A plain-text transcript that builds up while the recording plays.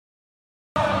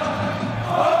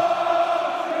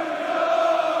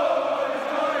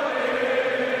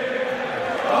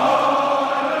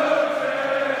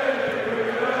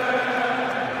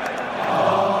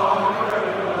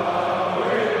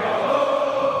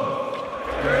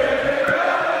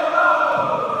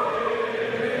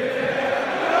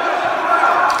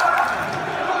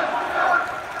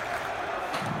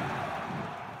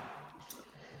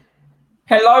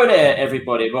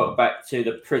everybody. Welcome back to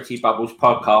the Pretty Bubbles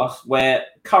podcast, where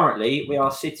currently we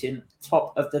are sitting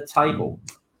top of the table.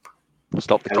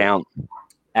 Stop the count.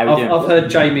 I've heard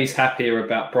Jamie's happier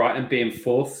about Brighton being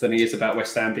fourth than he is about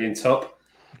West Ham being top.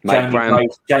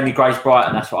 Jamie Gray's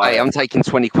Brighton, that's what I'm taking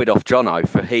 20 quid off Jono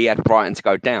for he had Brighton to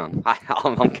go down.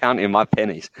 I'm counting my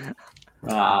pennies.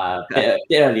 Bit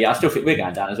early. I still think we're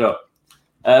going down as well.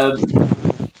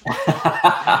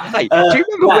 Hey, do you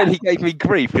remember when he gave me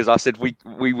grief because I said we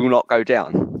will not go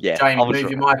down? Yeah. Jamie, move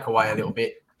your mic away a little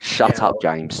bit. Shut up,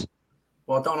 James.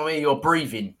 Well, I don't want to hear your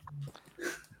breathing.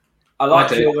 I like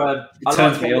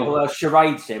your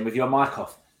charades in with your mic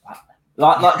off.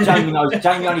 Like Jamie knows.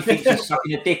 Jamie only thinks he's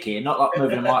sucking a dick here, not like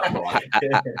moving the mic away.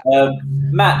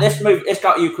 Matt, let's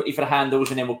go to you quickly for the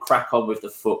handles, and then we'll crack on with the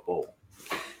football.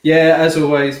 Yeah, as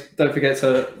always, don't forget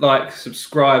to like,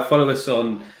 subscribe, follow us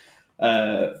on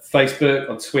Facebook,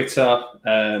 on Twitter,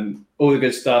 all the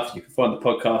good stuff. You can find the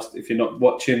podcast if you're not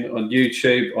watching on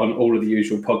YouTube, on all of the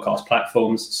usual podcast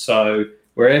platforms. So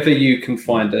wherever you can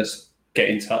find us, get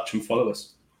in touch and follow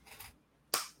us.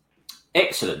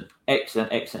 Excellent.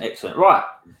 Right,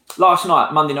 last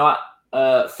night, Monday night,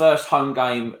 first home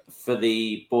game for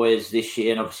the boys this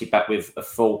year, and obviously back with a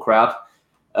full crowd.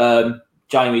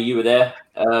 Jamie, you were there.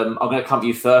 I'm going to come to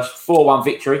you first. 4-1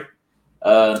 victory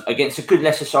against a good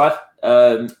Leicester side.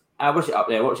 How was it up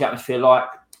there? What was the atmosphere like?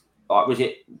 Was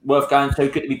it worth going to?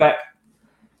 Good to be back?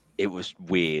 It was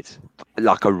weird.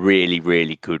 Like a really,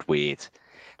 really good weird.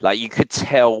 Like you could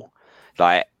tell,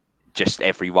 like just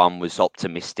everyone was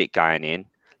optimistic going in.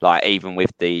 Like even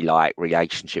with the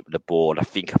relationship with the board, I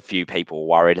think a few people were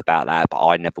worried about that, but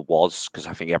I never was because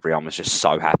I think everyone was just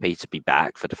so happy to be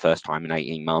back for the first time in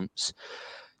 18 months.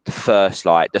 The first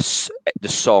the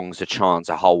songs, the chants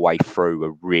the whole way through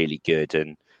were really good.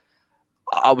 And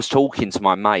I was talking to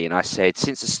my mate and I said,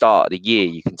 since the start of the year,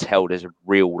 you can tell there's a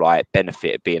real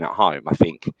benefit of being at home. I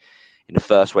think in the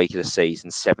first week of the season,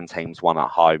 7 teams won at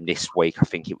home. This week, I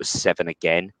think it was 7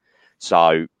 again.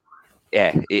 So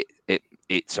yeah,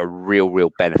 it's a real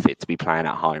benefit to be playing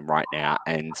at home right now.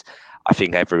 And I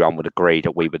think everyone would agree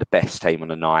that we were the best team on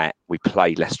the night. We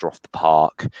played Leicester off the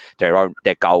park. Their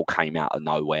goal came out of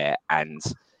nowhere. And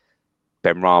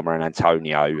Benrahma and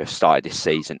Antonio have started this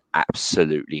season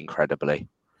absolutely incredibly.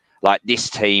 Like this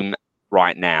team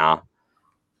right now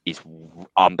is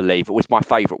unbelievable. It's my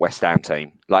favourite West Ham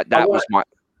team. Like that was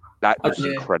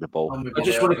incredible. I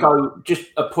just want to go just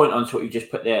a point on what you just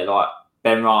put there, like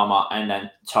Benrahma and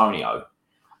Antonio.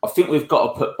 I think we've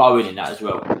got to put Bowen in that as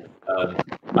well.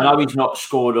 I know he's not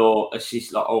scored or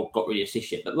assist got really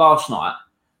assist yet, but last night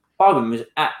Bowen was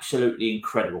absolutely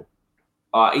incredible.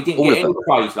 He didn't get any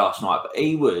praise last night, but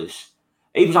he was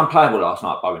unplayable last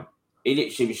night. Bowen, he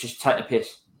literally was just taking a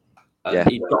piss.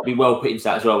 He's got to be well put into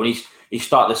that as well. When he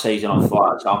started the season on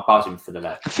fire, so I'm buzzing for the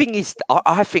lad. The thing is,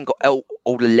 I think all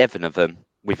 11 of them,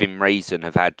 within reason,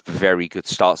 have had very good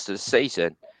starts to the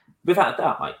season. Without a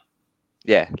doubt, mate.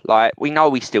 Yeah, we know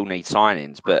we still need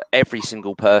signings, but every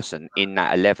single person in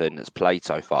that 11 that's played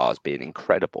so far has been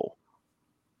incredible.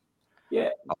 Yeah,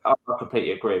 I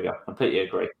completely agree with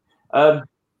you.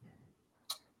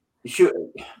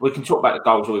 We can talk about the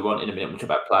goals all we want in a minute. We'll talk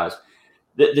about players.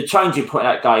 The changing point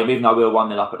of that game, even though we were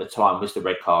 1-0 up at the time, was the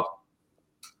red card.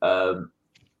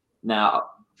 Now,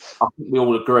 I think we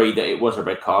all agree that it was a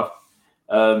red card.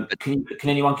 Can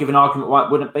anyone give an argument why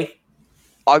it wouldn't be?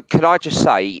 Could I just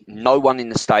say, no one in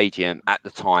the stadium at the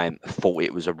time thought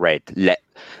it was a red.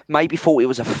 Maybe thought it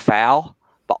was a foul,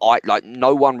 but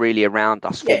no one really around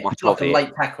us thought much of it. A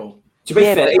late tackle. To be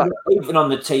fair, even on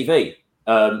the TV,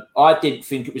 I didn't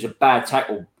think it was a bad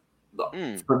tackle.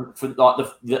 From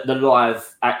the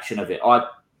live action of it, I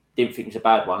didn't think it was a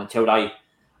bad one until I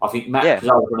think Matt, because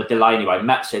I was on a delay anyway,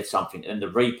 Matt said something and the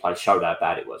replay showed how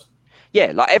bad it was.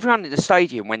 Yeah, everyone in the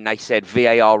stadium, when they said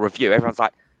VAR review, everyone's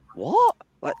like, what?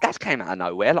 That came out of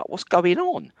nowhere. What's going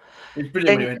on? It's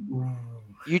brilliant.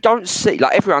 You don't see,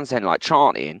 everyone's then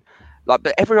chanting,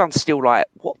 but everyone's still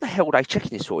what the hell are they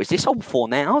checking this for? Is this on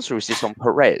Fornals or is this on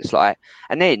Perez?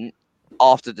 And then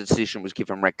after the decision was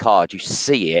given red card, you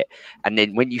see it, and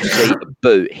then when you see the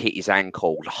boot hit his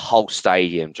ankle, the whole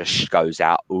stadium just goes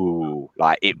out. Ooh,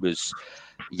 it was,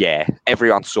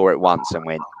 everyone saw it once and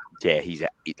went,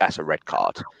 that's a red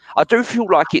card. I do feel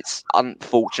like it's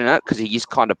unfortunate because he is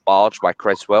kind of barged by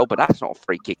Cresswell, but that's not a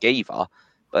free kick either.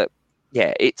 But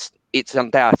it's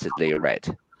undoubtedly a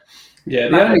red. Yeah,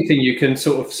 the only thing you can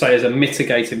sort of say as a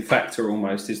mitigating factor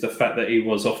almost is the fact that he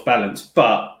was off balance,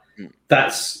 but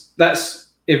that's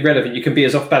irrelevant. You can be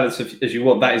as off balance as you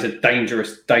want. That is a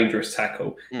dangerous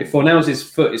tackle. If Fornals'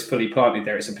 foot is fully planted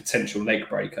there, it's a potential leg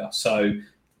breaker. So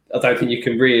I don't think you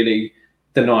can really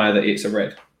deny that it's a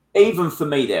red. Even for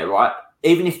me there, right?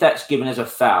 Even if that's given as a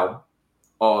foul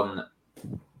on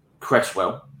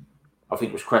Cresswell, I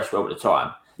think it was Cresswell at the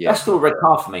time, that's still a red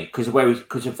card for me because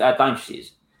of how dangerous he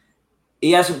is.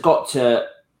 He hasn't got to...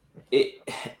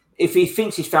 If he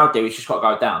thinks he's fouled there, he's just got to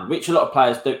go down, which a lot of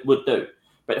players would do.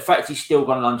 But the fact he's still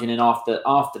gone lunging in after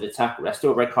the tackle, that's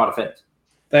still a red card offence.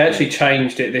 They actually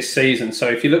changed it this season. So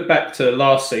if you look back to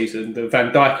last season, the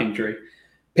Van Dijk injury,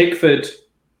 Pickford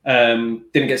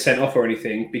didn't get sent off or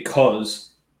anything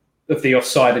because of the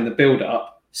offside in the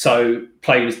build-up. So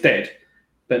play was dead.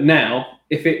 But now,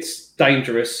 if it's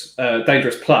dangerous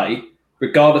play,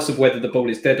 regardless of whether the ball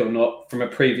is dead or not from a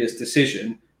previous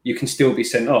decision, you can still be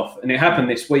sent off. And it happened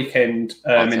this weekend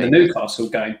in the Newcastle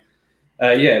game.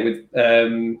 With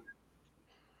the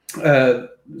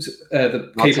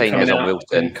keeper coming out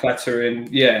and clattering,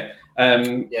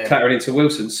 clattering into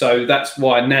Wilson. So that's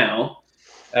why now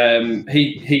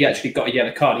he actually got a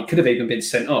yellow card. He could have even been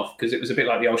sent off because it was a bit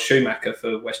like the old Schumacher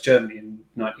for West Germany in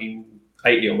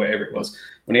 1980 or whatever it was,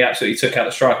 when he absolutely took out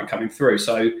the striker coming through.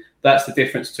 So that's the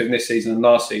difference between this season and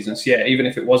last season. So even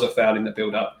if it was a foul in the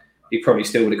build-up, he probably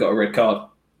still would have got a red card.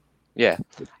 Yeah.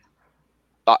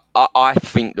 I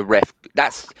think the ref...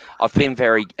 I've been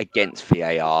very against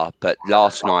VAR, but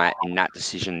last night in that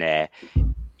decision there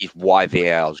is why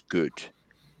VAR is good.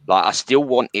 Like, I still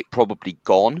want it probably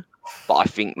gone, but I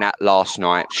think that last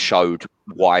night showed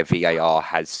why VAR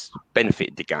has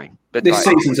benefited the game. But this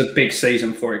season's a big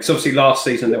season for it, because obviously last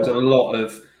season there was a lot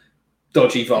of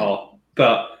dodgy VAR,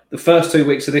 but the first 2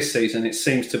 weeks of this season it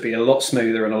seems to be a lot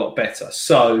smoother and a lot better.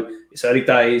 So it's early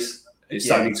days. It's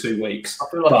only 2 weeks,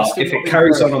 but if it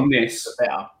carries on this,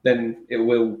 then it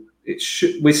will. It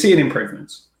should. We're seeing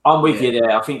improvements. I'm with you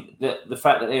there. I think that the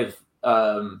fact that they've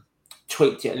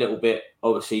tweaked it a little bit,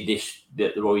 obviously,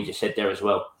 the Roy just said there as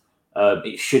well.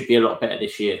 It should be a lot better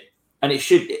this year, and it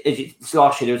should.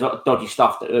 Last year there was a lot of dodgy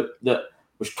stuff that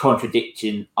was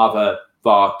contradicting other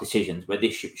VAR decisions, where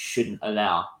this shouldn't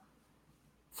allow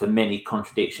for many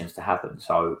contradictions to happen.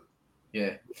 So.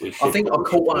 Yeah, I think I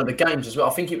caught one of the games as well.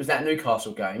 I think it was that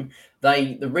Newcastle game.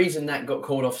 The reason that got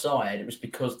called offside, it was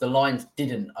because the lines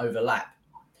didn't overlap.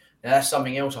 Now, that's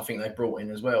something else I think they brought in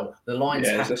as well. The lines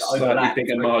have to overlap. Slightly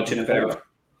bigger margin of error.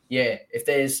 Yeah, if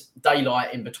there's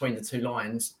daylight in between the two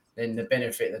lines, then the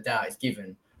benefit of the doubt is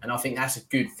given. And I think that's a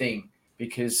good thing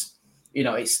because,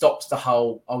 it stops the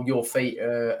whole, your feet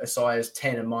are a size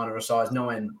 10 and mine are a size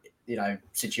 9,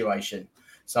 situation.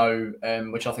 So,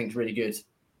 which I think is really good.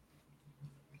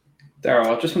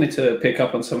 Daryl, I just wanted to pick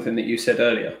up on something that you said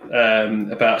earlier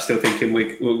about still thinking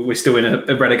we're still in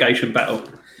a relegation battle.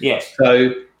 Yes.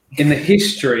 So, in the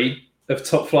history of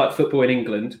top flight football in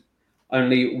England,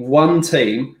 only one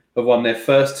team have won their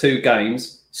first 2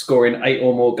 games, scoring 8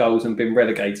 or more goals and been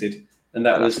relegated, and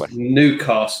that was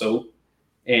Newcastle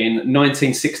in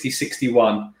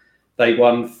 1960-61. They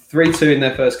won 3-2 in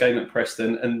their first game at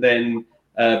Preston, and then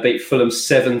beat Fulham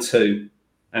 7-2.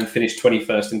 And finished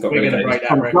 21st and got relegated.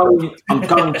 I'm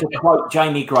going to quote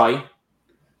Jamie Gray,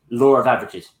 law of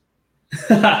averages.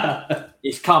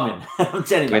 It's coming. I'm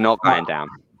telling you. We're not going down.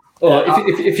 Or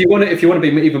if you want to be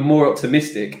even more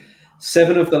optimistic,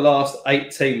 7 of the last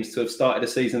 8 teams to have started a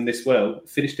season this well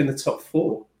finished in the top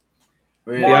 4.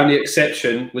 Really? The only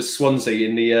exception was Swansea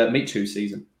in the Michu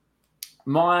season.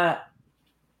 My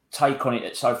take on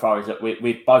it so far is that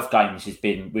with both games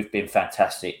we've been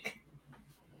fantastic.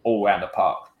 All around the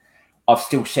park. I've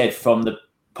still said from the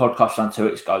podcast on 2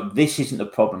 weeks ago, this isn't the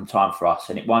problem time for us,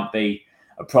 and it won't be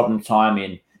a problem time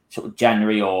in sort of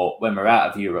January or when we're out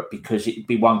of Europe because it'd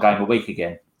be 1 game a week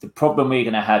again. The problem we're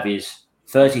going to have is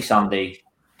Thursday, Sunday,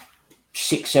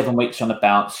 6-7 weeks on the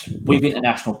bounce with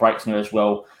international breaks in there as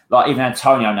well. Like even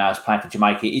Antonio now is playing for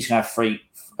Jamaica. He's going to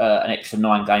have an extra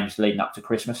 9 games leading up to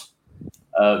Christmas.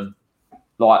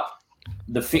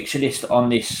 The fixture list on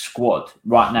this squad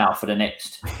right now for the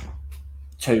next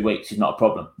 2 weeks is not a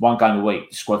problem. 1 game a week,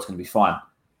 the squad's going to be fine.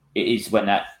 It is when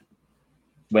that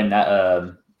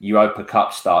Europa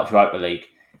Cup starts, Europa League.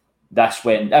 That's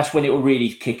when it will really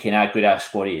kick in how good our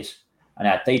squad is and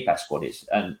how deep our squad is,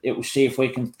 and it will see if we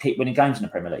can keep winning games in the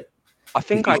Premier League. I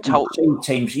think I told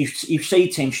teams you see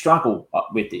teams struggle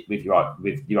with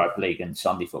Europa League and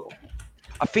Sunday football.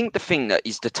 I think the thing that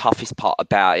is the toughest part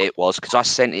about it was because I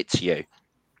sent it to you.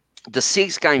 The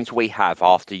 6 games we have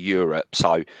after Europe,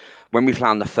 so when we play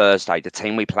on the Thursday, the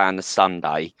team we play on the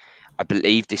Sunday, I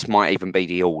believe this might even be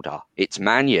the order. It's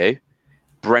Man U,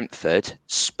 Brentford,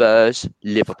 Spurs,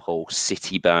 Liverpool,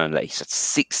 City, Burnley. So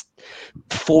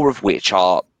 4 of which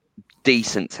are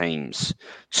decent teams,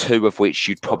 2 of which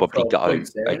you'd probably go.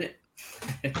 So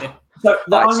the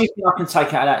only thing I can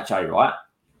take out of that, Jay, right,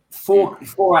 four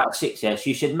out of 6 there. So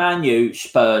you said Man U,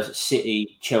 Spurs,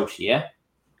 City, Chelsea, yeah?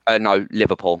 No,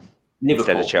 Liverpool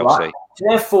instead of Chelsea. Right? So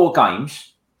there are 4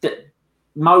 games that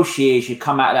most years you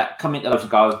come into those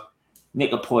and go,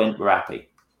 nick a point, we're happy.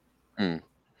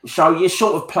 So you're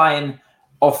sort of playing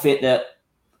off it that,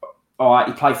 all right,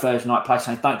 you play Thursday night, play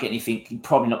Sunday, don't get anything, you're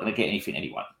probably not going to get anything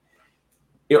anyway.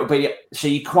 It'll be so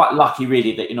you're quite lucky,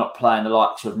 really, that you're not playing the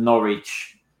likes of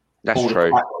Norwich. That's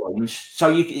true.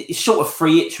 So it's sort of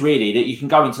free hits, really, that you can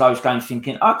go into those games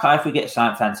thinking, okay, if we get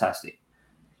something fantastic.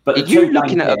 But are you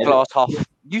looking at a glass half?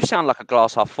 You sound like a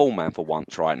glass half full man for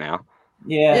once right now.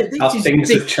 Yeah,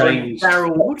 things have changed.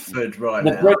 Daryl Woodford now.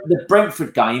 The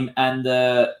Brentford game and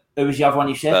who was the other one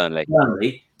you said?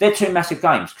 Burnley. They're 2 massive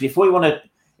games because if we want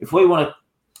to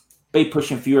be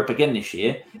pushing for Europe again this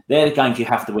year, they're the games you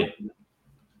have to win.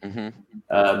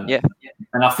 Yeah,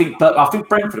 and I think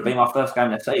Brentford will be my first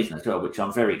game of the season as well, which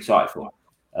I'm very excited for.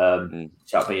 So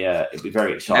it'll be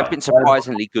very exciting. They've been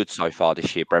surprisingly good so far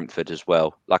this year, Brentford as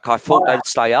well. Like I thought they'd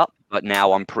stay up, but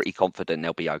now I'm pretty confident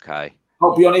they'll be okay.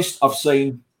 I'll be honest, I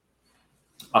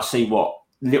see what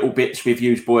little bits with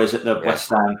you boys at the West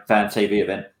Ham Fan TV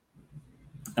event,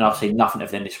 and I've seen nothing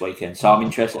of them this weekend. So I'm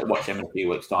interested to watch them in a few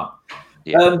weeks' time.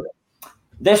 Yeah.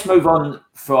 Let's move on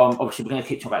from, obviously, we're going to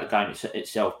keep talking about the game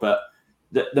itself, but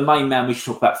the main man we should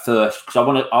talk about first, because I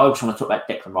also want to talk about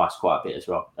Declan Rice quite a bit as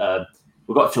well.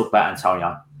 We've got to talk about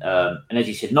Antonio. And as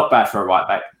you said, not bad for a right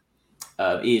back.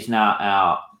 He is now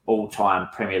our all-time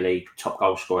Premier League top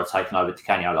goal scorer, taking over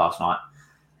Declan last night.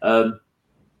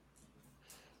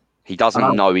 He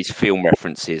doesn't know his film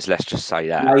references, let's just say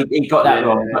that. No, he got that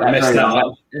wrong.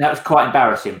 That was quite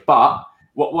embarrassing. But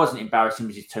what wasn't embarrassing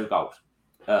was his 2 goals.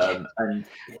 And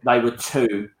they were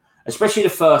 2, especially the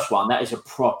first one. That is a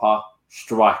proper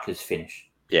striker's finish.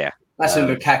 Yeah, that's a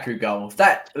Lukaku goal.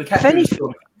 If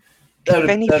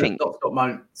anything,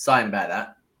 not saying about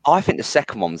that. I think the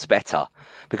second one's better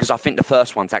because I think the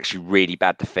first one's actually really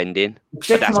bad defending. The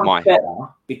second one's better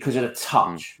because of the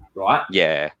touch, right?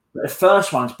 Yeah. But the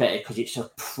first one's better because it's a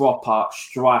proper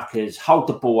strikers hold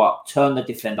the ball up, turn the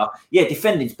defender. Yeah,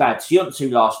 defending's bad.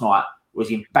 Siontu last night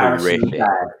was embarrassingly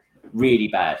bad. Really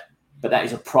bad, but that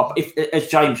is a proper. As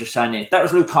James was saying, that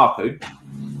was Lukaku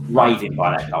raving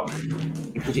by that goal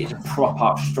because it's a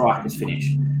proper striker's finish,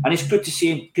 and it's good to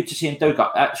see him. Good to see him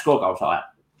score goals like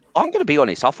that. I'm going to be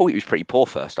honest. I thought he was pretty poor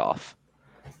first half.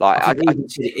 Like he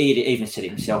even said it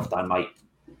himself, though, mate.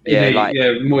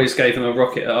 Moyes gave him a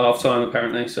rocket at half time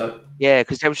apparently. So yeah,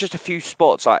 because there was just a few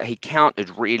spots like he countered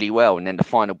really well, and then the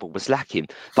final ball was lacking.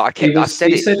 But he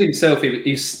said himself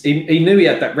he knew he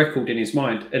had that record in his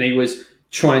mind, and he was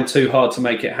trying too hard to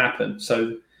make it happen.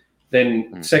 So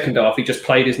then second half, he just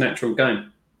played his natural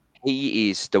game.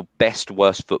 He is the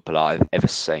worst footballer I've ever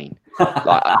seen.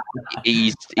 Like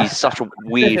he's such a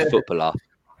weird footballer.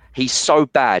 He's so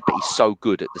bad, but he's so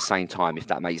good at the same time, if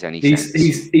that makes any sense.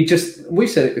 We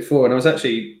said it before, and I was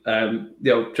actually,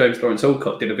 the old James Lawrence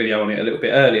Alcott did a video on it a little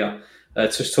bit earlier,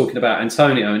 just talking about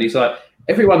Antonio, and he's like,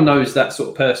 everyone knows that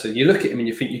sort of person. You look at him and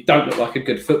you think you don't look like a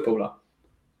good footballer,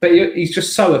 but he's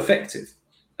just so effective.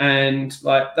 And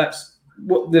like,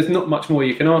 there's not much more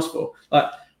you can ask for.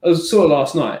 Like I saw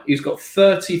last night, he's got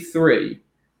 33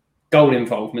 goal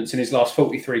involvements in his last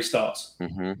 43 starts.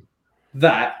 Mm-hmm.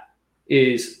 That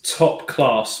is top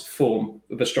class form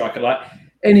of a striker. Like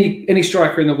any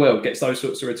striker in the world gets those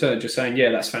sorts of returns, just saying,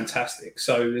 yeah, that's fantastic.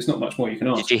 So there's not much more you can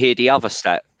ask. Did you hear the other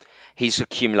stat? He's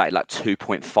accumulated like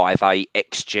 2.58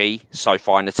 XG so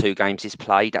far in the 2 games he's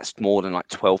played. That's more than like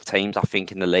 12 teams, I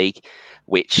think, in the league,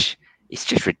 which is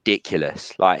just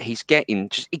ridiculous. Like he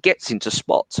gets into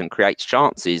spots and creates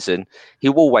chances, and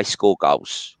he'll always score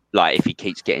goals. Like if he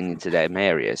keeps getting into them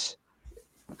areas.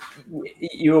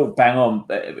 You're all bang on,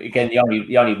 but again, the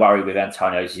only worry with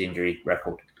Antonio is his injury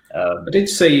record. I did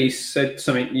see he said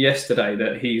something yesterday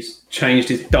that he's changed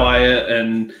his diet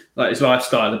and like his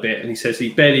lifestyle a bit, and he says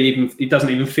he doesn't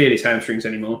even feel his hamstrings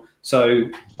anymore. So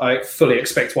I fully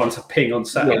expect one to ping on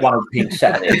Saturday. Yeah, one will ping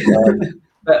Saturday.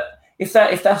 But if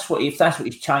that's what he's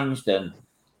changed, then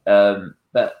for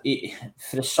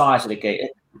the size of the game,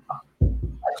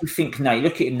 I do think now you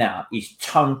look at him now, he's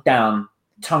toned down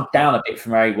a bit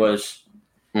from where he was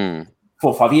 4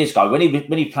 or 5 years ago. When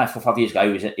he played 4 or 5 years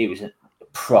ago, he was a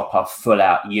proper full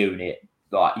out unit.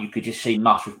 Like you could just see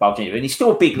muscles bulging in him. And he's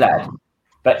still a big lad,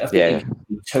 but I think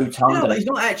he's 2 tons. But he's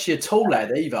not actually a tall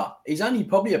lad either. He's only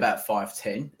probably about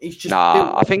 5'10". He's just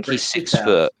I think he's 6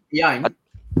 foot. He ain't.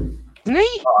 Isn't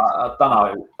he? I don't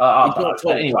know. I don't know.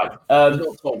 Tall. Anyway, he's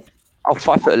not tall.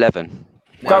 5'11".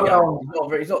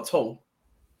 No, he's not tall.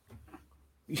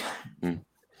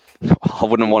 I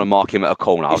wouldn't want to mark him at a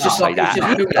corner. I'll just say that. It's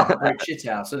just built up a great shit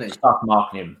house, isn't it? Stuff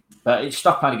marking him, but it's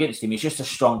stuff playing against him. He's just a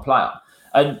strong player.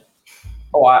 And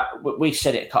we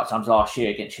said it a couple of times last year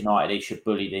against United. He should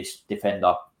bully this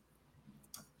defender.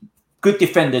 Good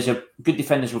defenders will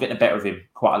get the better of him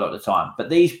quite a lot of the time. But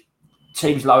these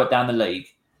teams lower down the league,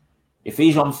 if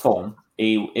he's on form,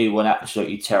 he will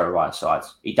absolutely terrorise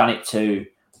sides. He done it to,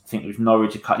 I think it was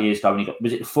Norwich a couple of years ago.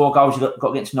 Was it the 4 goals he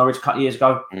got against Norwich a couple of years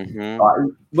ago? Mm-hmm. Like,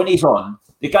 when he's on,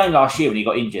 the game last year when he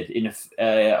got injured,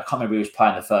 I can't remember who was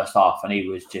playing the first half, and he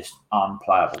was just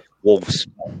unplayable. Wolves,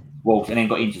 and then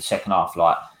got injured second half.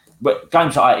 But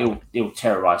games like that, he'll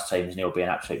terrorise teams and he'll be an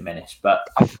absolute menace. But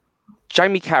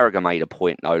Jamie Carragher made a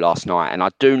point though last night, and I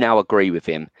do now agree with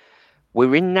him.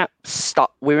 We're in that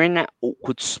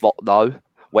awkward spot though,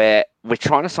 where we're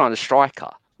trying to sign a striker.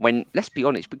 When, let's be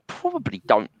honest, we probably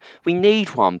don't. We need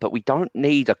one, but we don't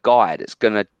need a guy that's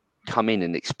going to come in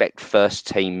and expect first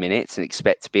team minutes and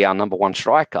expect to be our number one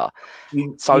striker.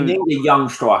 You need a young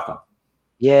striker.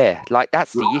 Yeah,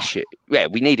 that's the issue. Yeah,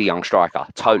 we need a young striker.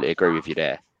 Totally agree with you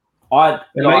there.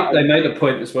 They made a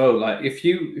point as well. Like if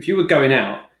you were going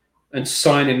out and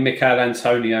signing Mikel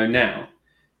Antonio now,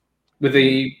 with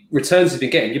the returns he's been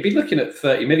getting, you'd be looking at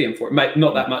 30 million for him.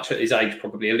 Not that much at his age,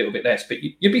 probably a little bit less, but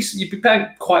you'd be paying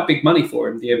quite big money for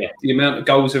him. The amount of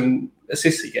goals and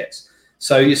assists he gets.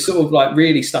 So you're sort of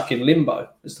really stuck in limbo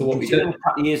as to what we do. A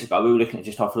couple of years ago, we were looking at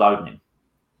just offloading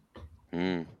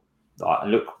him.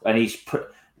 And he's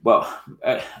you'll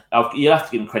have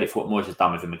to give him credit for what Moyes has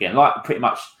done with him again. Pretty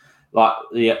much like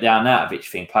the Arnautovic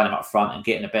thing, playing him up front and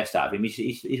getting the best out of him.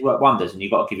 He's worked wonders, and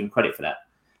you've got to give him credit for that.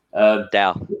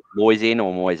 Daryl, Moyes in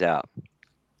or Moyes out?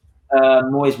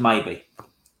 Moyes maybe.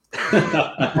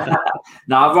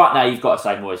 No, right now you've got to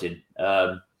say Moyes in.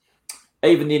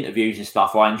 Even the interviews and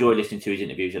stuff, I enjoy listening to his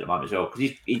interviews at the moment as well,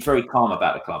 because he's very calm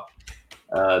about the club.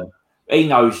 He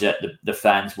knows that the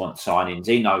fans want signings.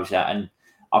 He knows that, and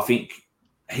I think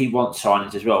he wants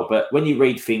signings as well. But when you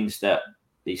read things that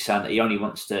he's saying that he only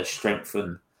wants to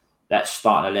strengthen that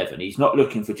starting 11, he's not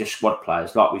looking for just squad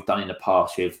players like we've done in the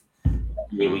past with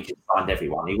we just signed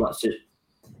everyone. He wants to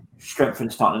strengthen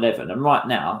the starting 11, and right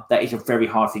now that is a very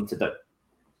hard thing to do.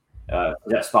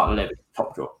 That starting 11 is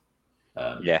top draw.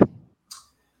 Yeah.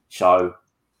 So,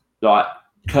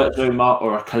 Kurt Zuma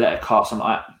or a Coletta Carr, something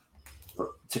like that,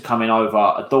 to come in over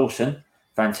a Dawson,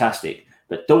 fantastic.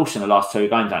 But Dawson, the last 2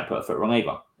 games, don't put a foot wrong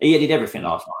either. He did everything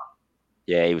last night.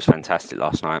 Yeah, he was fantastic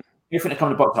last night. Everything that come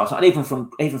to the box last night, even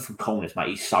from corners, mate,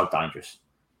 he's so dangerous.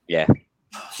 Yeah.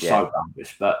 So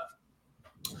dangerous. But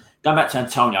going back to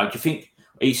Antonio, do you think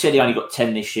he said he only got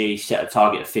 10 this year? He set a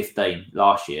target of 15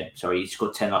 last year. Sorry, he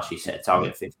scored 10 last year. He set a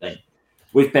target of 15.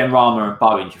 With Benrahma and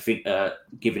Bowen, do you think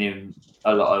giving him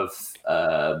a lot of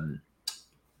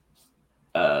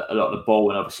the ball,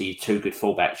 and obviously 2 good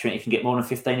fullbacks, do you think he can get more than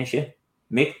 15 this year?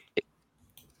 Mick?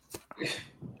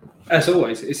 As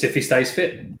always, it's if he stays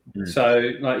fit.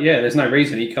 So, there's no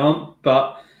reason he can't,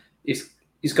 but he's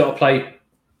got to play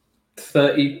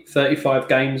 30, 35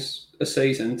 games a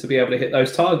season to be able to hit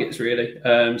those targets, really.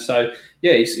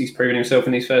 He's proven himself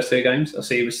in these first 2 games. I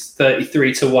see he was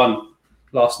 33-1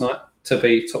 last night to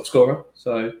be top scorer.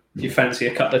 So, do you fancy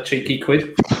a couple of cheeky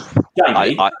quid?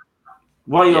 Jamie, can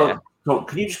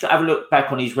you just have a look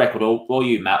back on his record, or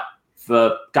you, Matt,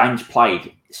 for games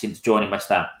played since joining West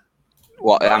Ham?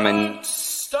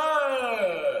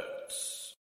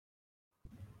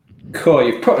 Cool,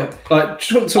 you've probably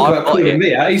talk about calling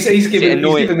me out. He's giving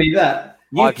me that.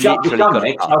 I've literally got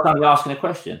it. I was only asking a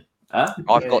question. Huh?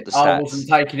 I've got the stats. I wasn't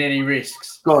taking any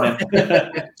risks. Go on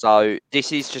then. So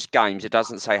this is just games. It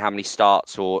doesn't say how many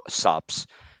starts or subs.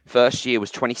 First year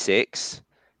was 26.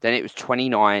 Then it was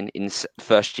 29 in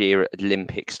first year at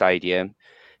Olympic Stadium.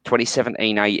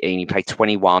 2017-18, he played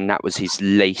 21. That was his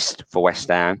least for West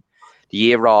Ham. The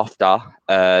year after,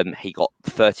 he got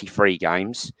 33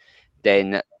 games.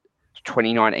 Then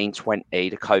 2019-20,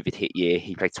 the COVID hit year,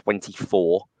 he played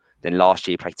 24. Then last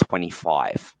year, he played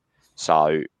 25.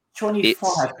 So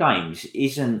 25 games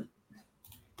isn't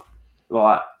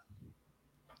like.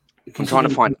 I'm trying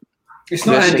to find. It's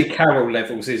not Andy Carroll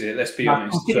levels, is it? Let's be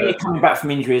honest. Considering coming back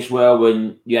from injury as well,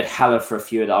 when you had Haller for a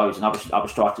few of those, and other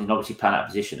strikers, and obviously playing that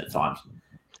position at times.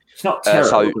 It's not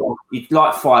terrible. You'd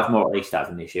like 5 more at least out of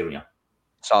him this year, wouldn't you?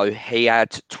 So he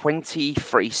had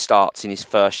 23 starts in his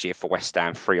first year for West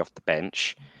Ham, 3 off the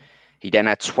bench. He then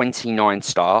had 29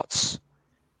 starts.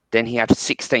 Then he had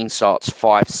 16 starts,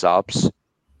 5 subs,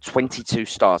 22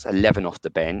 starts, 11 off the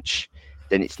bench.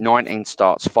 Then it's 19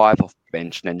 starts, 5 off the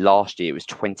bench. And then last year it was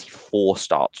 24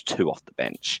 starts, 2 off the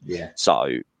bench. Yeah.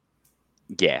 So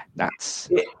yeah, that's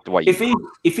Yeah. the way.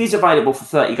 If he's available for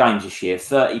 30 games this year,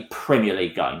 30 Premier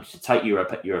League games to take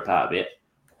Europe out of it,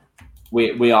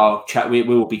 we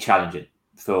will be challenging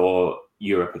for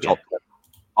Europe again.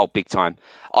 Oh, big time.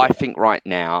 I think right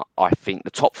now,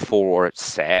 the top 4 are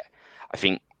set. I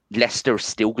think Leicester are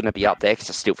still going to be up there because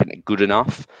I still think they're good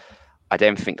enough. I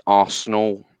then think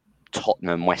Arsenal,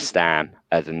 Tottenham, West Ham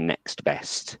are the next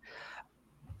best.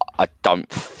 I don't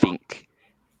think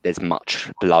there's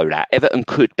much below that. Everton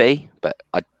could be, but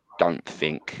I don't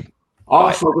think.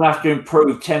 Arsenal will have to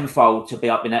improve tenfold to be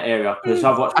up in that area because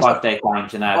I've watched both their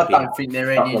games and I don't think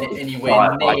they're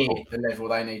anywhere near the level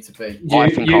they need to be.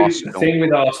 The thing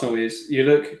with Arsenal is,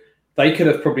 they could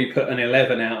have probably put an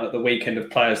 11 out at the weekend of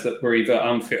players that were either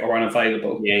unfit or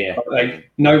unavailable. Yeah.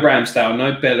 No Ramsdale,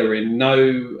 no Bellerin, no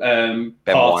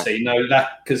Partey, no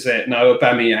Lacazette, no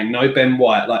Aubameyang, no Ben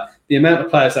White. Like the amount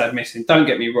of players they have missing, don't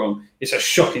get me wrong, it's a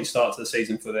shocking start to the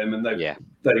season for them and they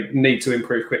need to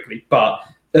improve quickly. But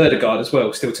Ødegaard as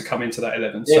well, still to come into that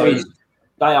 11. They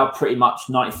are pretty much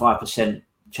 95%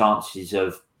 chances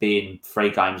of being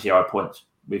 3 games, 0 points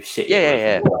with City.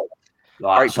 Yeah.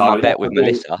 Great so bet with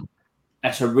Melissa.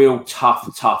 That's a real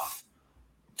tough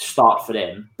start for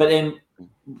them. But then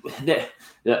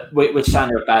we're saying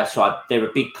they're a bad side. They're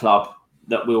a big club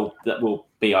that will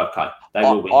be okay. They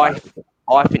will win.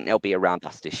 I think they'll be around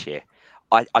us this year.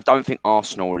 I don't think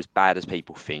Arsenal are as bad as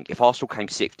people think. If Arsenal came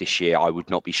 6th this year, I would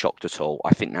not be shocked at all.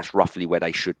 I think that's roughly where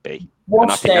they should be.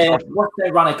 What's their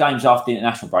run of games after the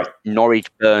international break? Norwich,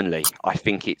 Burnley. I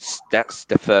think that's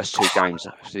the first 2 games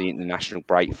after the international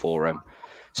break for them.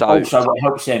 So also, what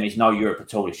helps them is no Europe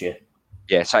at all this year.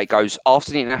 Yeah, so it goes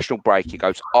after the international break. It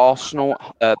goes Arsenal,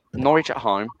 Norwich at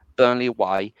home, Burnley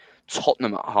away,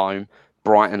 Tottenham at home,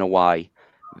 Brighton away,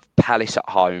 Palace at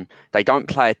home. They don't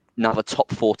play another top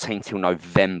 14 till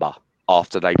November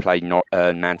after they play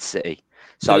Man City.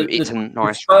 So it's a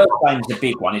nice. The first game's a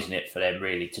big one, isn't it, for them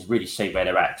really to really see where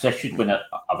they're at? Because they should win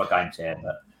other games here.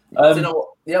 But you know what?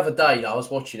 The other day I was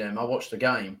watching them. I watched the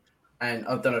game, and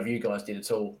I don't know if you guys did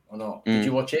at all or not. Did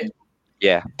you watch it?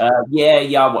 Yeah. I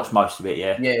watched most of it.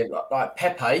 Yeah. Yeah, like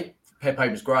Pepe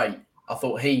was great. I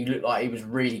thought he looked like he was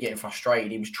really getting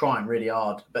frustrated. He was trying really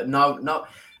hard, but no.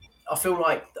 I feel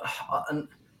like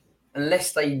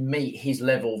unless they meet his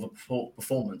level of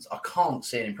performance, I can't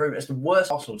see an improvement. It's the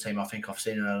worst Arsenal team I think I've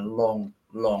seen in a long,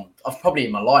 probably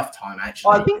in my lifetime,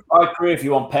 actually. I agree with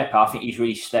you on Pepper. I think he's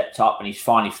really stepped up and he's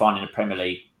finally finding the Premier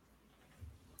League.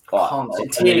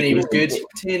 Tierney was good.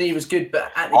 Tierney was good,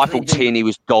 but I thought Tierney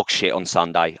was dog shit on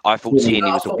Sunday. I thought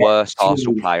Tierney was the worst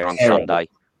Arsenal player on Sunday.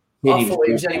 I thought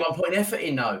he was the only one putting effort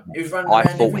in, though. He was running I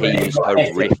around thought he was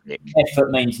horrific. Effort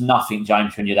means nothing,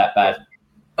 James, when you're that bad.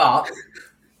 But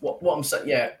what I'm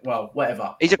saying,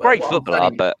 whatever. He's a great footballer,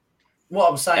 but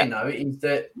what I'm saying though is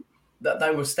that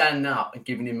they were standing up and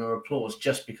giving him an applause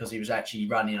just because he was actually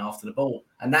running after the ball,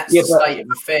 and that's the state of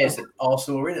affairs that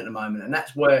Arsenal are in at the moment, and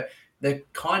that's where they're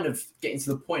kind of getting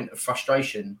to the point of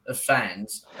frustration of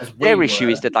fans. Their issue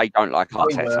is that they don't like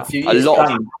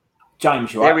Arteta.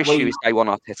 James, their issue is they want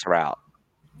Arteta out.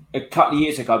 A couple of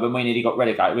years ago, when we nearly got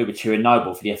relegated, we were cheering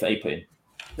Noble for the effort he put in.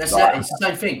 It's the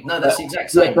same thing. No, that's the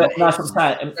exact same. But that's what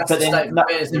I'm saying. But then, I'm not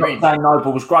saying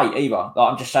Noble was great either. Like,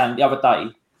 I'm just saying the other day,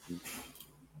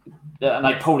 and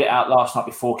they pulled it out last night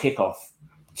before kickoff.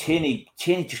 Tierney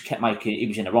just kept making. He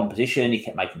was in the wrong position. He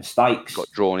kept making mistakes. Got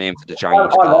drawn in for the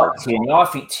James. I like Tierney. I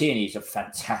think Tierney is a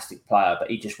fantastic player, but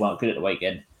he just weren't good at the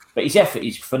weekend. But his effort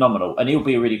is phenomenal, and he'll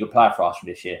be a really good player for us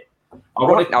this year.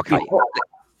 Okay.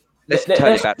 Let's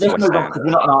turn it back to West Ham.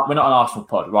 We're not an Arsenal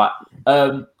pod, right?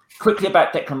 Quickly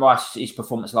about Declan Rice's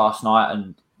performance last night,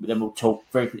 and then we'll talk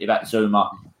very quickly about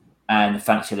Zuma and the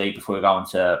Fantasy League before we go on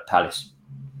to Palace.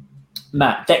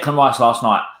 Matt, Declan Rice last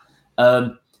night.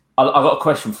 I've got a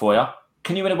question for you.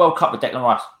 Can you win a World Cup with Declan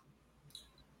Rice?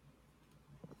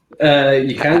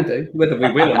 You can do. Whether we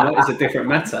will or not is a different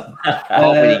matter.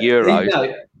 I'll win a Euro.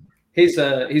 His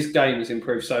game has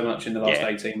improved so much in the last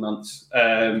 18 months.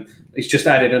 He's just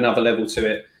added another level to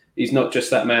it. He's not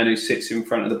just that man who sits in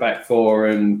front of the back four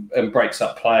and breaks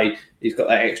up play. He's got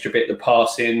that extra bit, the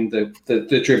passing,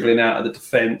 the dribbling out of the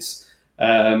defence.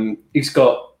 He's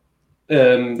got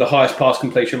the highest pass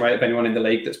completion rate of anyone in the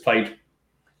league that's played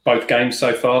both games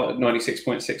so far at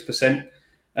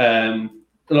 96.6%.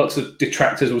 Lots of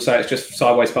detractors will say it's just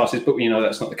sideways passes, but we know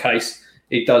that's not the case.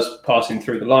 He does passing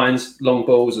through the lines, long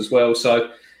balls as well.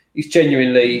 So he's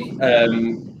genuinely,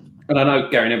 and I know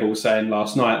Gary Neville was saying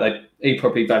last night that he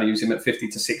probably values him at 50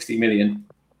 to 60 million,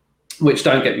 which,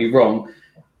 don't get me wrong,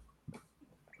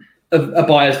 a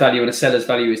buyer's value and a seller's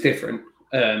value is different.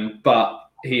 But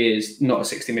he is not a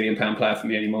 £60 million player for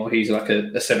me anymore. He's like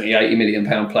a £70-80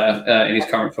 million player in his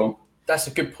current form. That's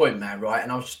a good point, man. Right,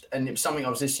 and it was something I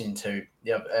was listening to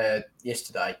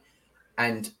yesterday,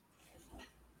 and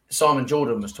Simon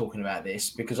Jordan was talking about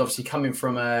this because obviously coming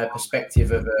from a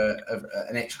perspective of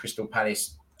an ex-Crystal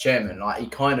Palace chairman, like he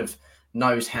kind of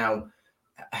knows how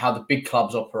the big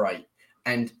clubs operate,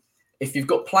 and if you've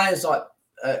got players like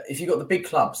if you've got the big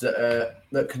clubs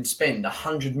that can spend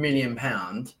 £100 million,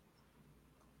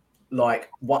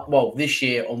 this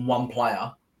year on one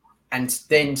player, and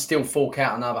then still fork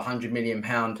out another £100 million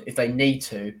if they need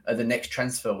to at the next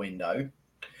transfer window.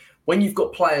 When you've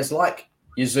got players like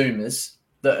your Zoomers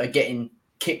that are getting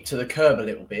kicked to the curb a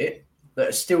little bit, that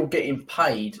are still getting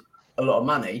paid a lot of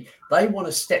money, they want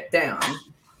to step down,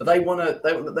 but they're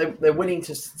willing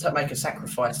to make a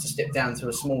sacrifice to step down to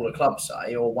a smaller club,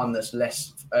 say, or one that's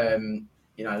less,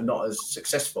 not as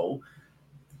successful,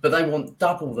 but they want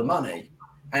double the money,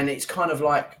 and it's kind of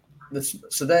like.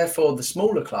 So therefore, the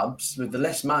smaller clubs with the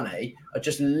less money are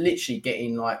just literally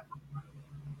getting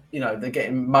they're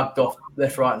getting mugged off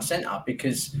left, right, and centre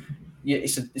because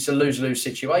it's a lose-lose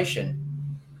situation.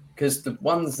 Because the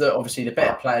ones that obviously the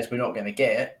better players we're not going to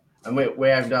get, and we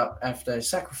have to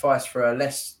sacrifice for a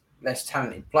less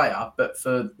talented player, but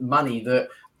for money that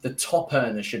the top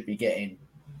earner should be getting,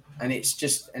 and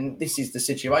this is the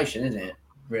situation, isn't it?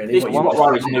 Really, this is what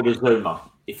worries me with Zuma.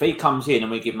 If he comes in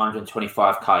and we give him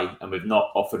 125k and we've not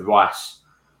offered Rice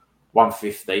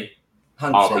 150,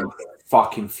 100%. I'll be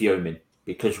fucking fuming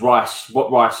because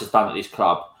what Rice has done at this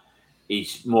club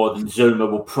is more than Zuma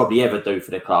will probably ever do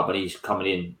for the club, and he's coming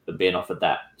in and being offered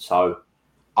that. So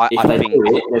if they do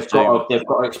it, they've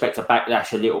got to expect a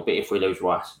backlash a little bit if we lose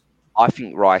Rice. I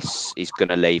think Rice is going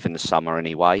to leave in the summer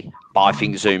anyway, but I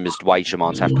think Zuma's wage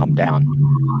demands have come down.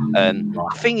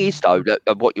 The thing is, though, that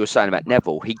what you were saying about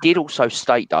Neville, he did also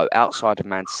state, though, outside of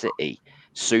Man City,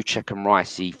 Souček and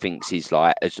Rice, he thinks is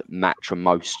like as match for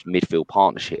most midfield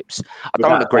partnerships. I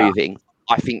don't agree with him.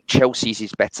 I think Chelsea's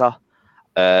is better,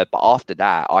 but after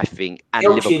that, I think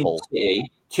Chelsea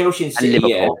and Liverpool.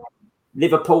 Yeah.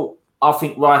 Liverpool, I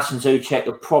think Rice and Souček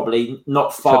are probably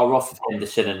not far off of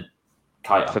Henderson and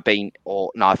Keita.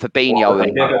 Fabinho.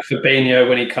 Fabinho,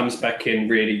 when he comes back in,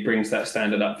 really brings that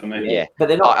standard up for me. Yeah, but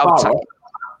they're not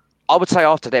I would say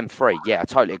after them three, yeah, I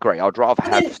totally agree. I'd rather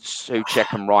have Souček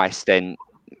and Rice than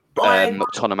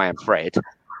McTominay and Fred.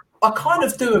 I kind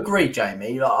of do agree,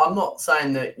 Jamie. Like, I'm not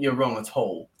saying that you're wrong at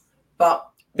all, but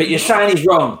you're saying he's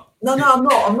wrong. No, I'm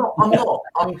not.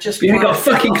 I'm just. You ain't got a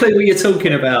fucking clue what you're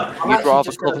talking about. I'm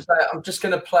just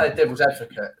going to play a devil's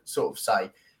advocate, sort of say.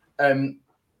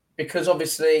 Because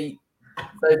obviously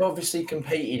they've obviously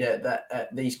competed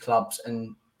at these clubs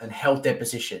and held their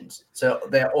positions. So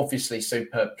they're obviously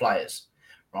superb players,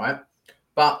 right?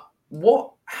 But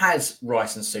what has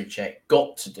Rice and Souček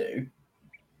got to do,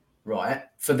 right,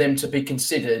 for them to be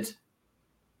considered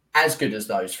as good as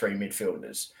those three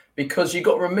midfielders? Because you've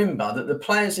got to remember that the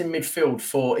players in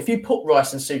midfield if you put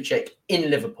Rice and Souček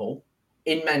in Liverpool,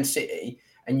 in Man City,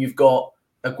 and you've got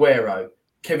Aguero,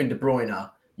 Kevin De Bruyne,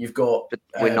 you've got. But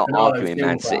we're not arguing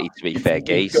Man City, to be fair,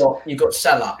 Geese. You've got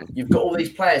Salah. You've got all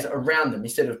these players around them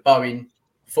instead of Bowen,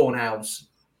 Fornals.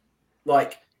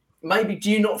 Like, maybe do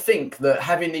you not think that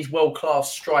having these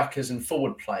world-class strikers and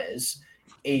forward players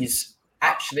is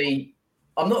actually?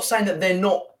 I'm not saying that they're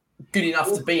not good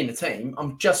enough to be in the team.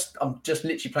 I'm just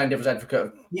literally playing devil's advocate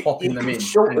of popping them in.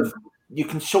 You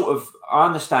can sort of. I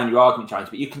understand your argument, James,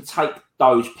 but you can take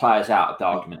those players out of the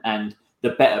argument and the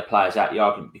better players out of the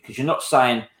argument, because you're not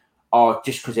saying,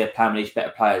 just because they're playing with these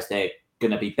better players, they're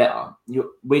going to be better.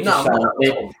 You were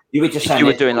just saying you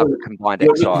were doing like a combined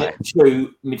XI.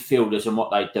 Two midfielders and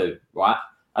what they do, right?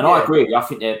 And I agree with you. I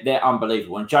think they're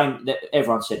unbelievable. And James,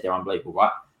 everyone said they're unbelievable,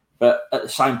 right? But at the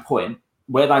same point,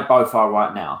 where they both are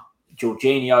right now,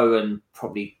 Jorginho and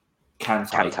probably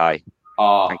Kante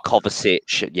and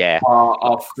Kovacic,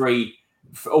 are three.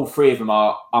 All three of them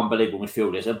are unbelievable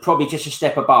midfielders, and probably just a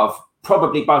step above.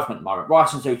 Probably both at the moment.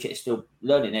 Rice and Souček are still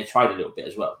learning their trade a little bit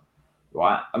as well,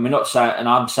 right? And we're not saying, and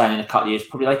I'm saying in a couple of years,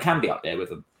 probably they can be up there with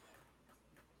them.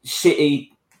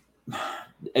 City,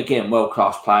 again,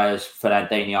 world-class players.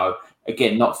 Fernandinho,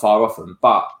 again, not far off them,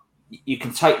 but you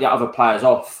can take the other players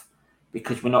off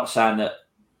because we're not saying that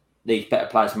these better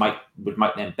players would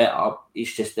make them better.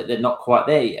 It's just that they're not quite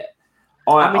there yet.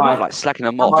 I mean, not like slacking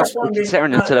them off. We're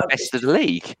considering them to the best of the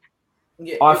league.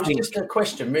 Yeah, it was just a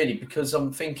question, really, because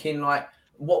I'm thinking, like,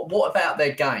 what about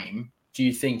their game do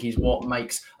you think is what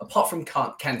makes, apart from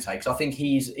Kante, because I think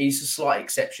he's a slight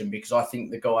exception, because I think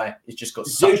the guy has just got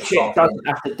such doesn't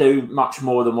have to do much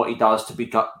more than what he does to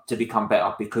become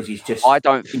better, because he's just. I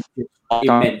don't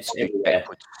immense Souček everywhere.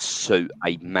 could suit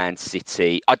a Man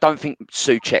City. I don't think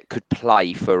Souček could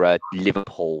play for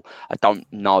Liverpool. I don't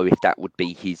know if that would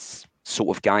be his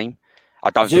sort of game. I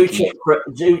don't think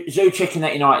Souček in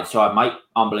that United side, mate,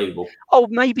 unbelievable. Oh,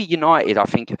 maybe United, I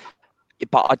think.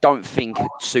 But I don't think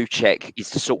Souček is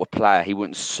the sort of player he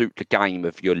wouldn't suit the game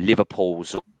of your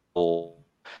Liverpools or.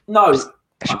 No,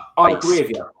 I agree with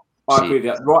you. I agree with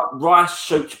you. Rice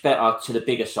suits better to the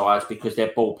bigger sides because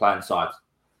they're ball playing sides.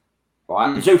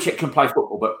 Right? Souček can play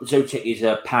football, but Souček is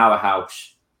a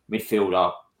powerhouse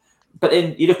midfielder. But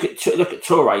then you look at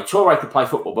Toure. Toure could play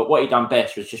football, but what he done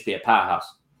best was just be a powerhouse.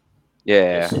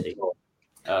 Yeah.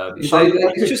 It's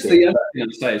just the other thing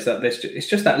I'd say is that it's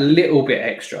just that little bit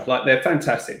extra. Like they're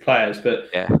fantastic players,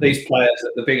 but these players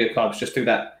at the bigger clubs just do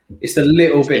that. It's the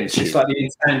little bits. It's like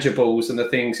the intangibles and the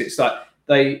things. It's like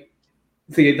they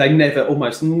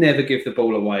almost never give the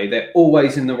ball away. They're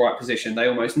always in the right position. They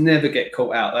almost never get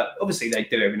caught out. That obviously they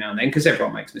do every now and then because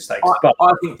everyone makes mistakes. But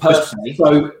I think personally,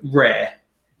 so rare.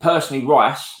 Personally,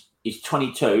 Rice is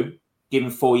 22. Given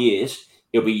 4 years,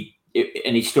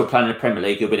 and he's still playing in the Premier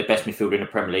League. He'll be the best midfielder in the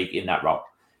Premier League in that role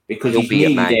because he's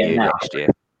nearly there now. Next year.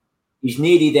 He's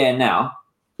nearly there now.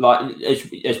 Like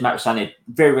as Matt was saying,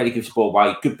 very rarely gives the ball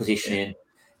away. Good positioning.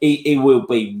 He'll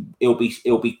be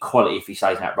quality if he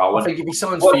stays in that role. I think if he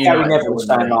signs what for Gary United, Neville was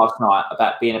saying last night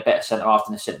about being a better centre half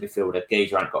than a centre midfielder,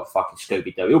 Geezer ain't got a fucking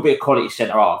Scooby Doo. He'll be a quality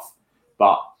centre half,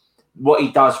 but what he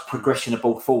does progressing the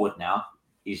ball forward now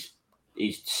is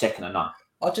second to none.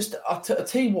 I'll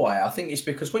tell you why. I think it's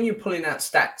because when you're pulling out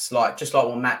stats, just like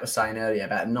what Matt was saying earlier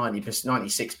about 90%,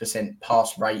 96%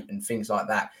 pass rate and things like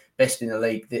that, best in the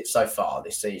league so far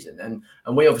this season. And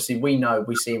we know,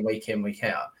 we see him week in, week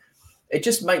out. It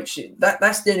just makes you,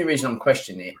 that's the only reason I'm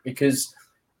questioning it because,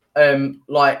 I'm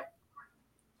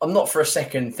not for a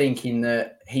second thinking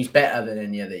that he's better than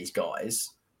any of these guys.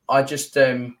 I just,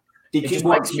 it just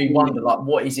makes me wonder,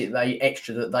 what is it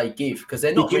extra that they give? Because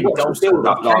they're not really goal scorers.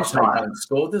 Last night don't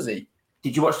score, does he?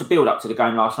 Did you watch the build up to the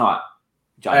game last night,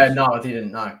 James? No, I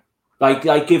didn't. No.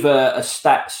 They give a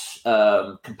stats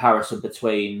comparison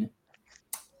between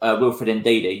Wilfred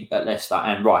Ndidi at Leicester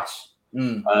and Rice.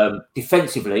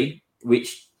 Defensively,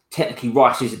 which technically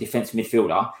Rice is a defensive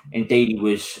midfielder, Ndidi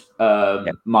was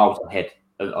miles ahead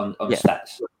on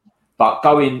stats. But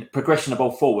progression the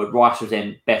ball forward, Rice was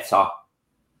then better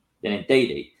than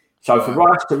Ndidi. So for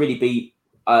Rice to really be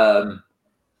like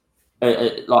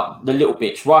the little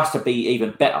bits, Rice to be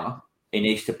even better, he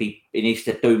needs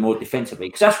to do more defensively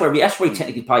because that's where he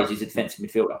technically plays as a defensive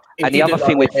midfielder. And the other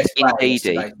thing with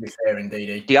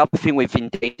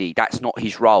Ndidi, that's not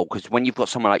his role because when you've got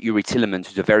someone like Yuri Tielemans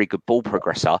who's a very good ball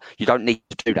progressor, you don't need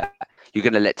to do that. You're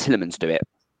going to let Tielemans do it.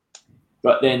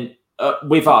 But then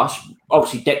with us,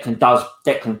 obviously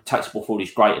Declan takes the ball forward,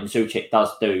 he's great, and Souček does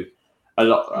do a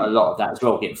lot of that as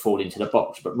well, getting forward into the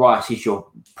box. But Rice is your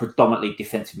predominantly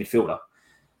defensive midfielder.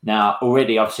 Now,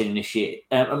 already I've seen him this year.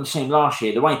 I've seen him last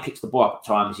year. The way he picks the ball up at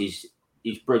times is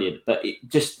brilliant. But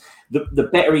the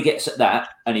better he gets at that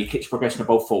and he keeps progressing the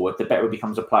ball forward, the better he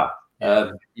becomes a player.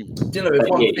 One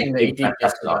thing that he did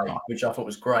yesterday, which I thought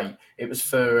was great, it was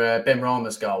for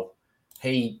Benrahma's goal.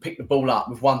 He picked the ball up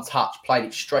with one touch, played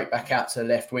it straight back out to the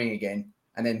left wing again,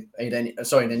 and then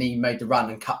he made the run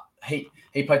and cut. He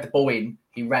played the ball in.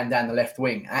 He ran down the left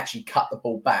wing, actually cut the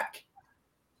ball back,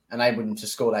 enabled him to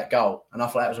score that goal. And I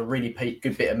thought that was a really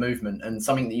good bit of movement and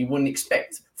something that you wouldn't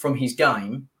expect from his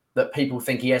game that people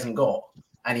think he hasn't got,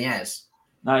 and he has.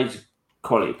 No, he's a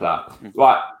quality player.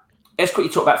 Right, let's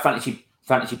quickly talk about fantasy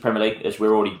Premier League as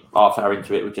we're already half hour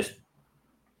into it.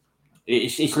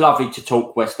 It's lovely to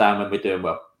talk West Ham when we're doing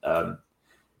well.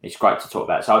 It's great to talk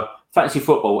about. So fantasy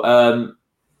football,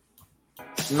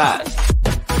 Matt.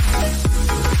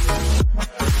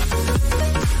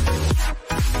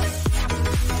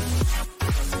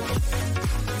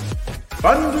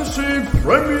 Fantasy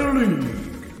Premier League.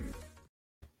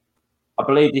 I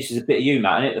believe this is a bit of you,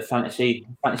 Matt, isn't it? The fantasy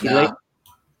league.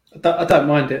 I don't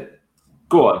mind it.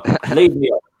 Go on, lead me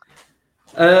on.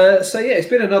 It's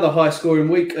been another high-scoring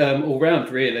week all round,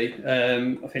 really.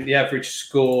 I think the average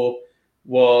score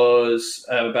was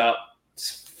about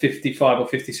 55 or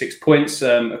 56 points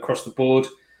across the board.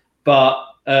 But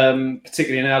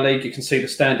particularly in our league, you can see the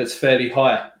standards fairly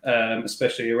high,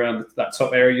 especially around that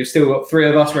top area. You've still got three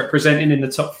of us representing in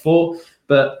the top four,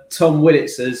 but Tom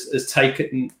Willats has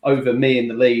taken over me in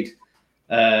the lead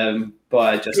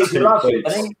by just 2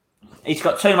 points. He's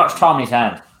got too much time on his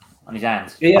hands. I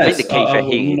think the key for him,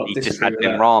 he just had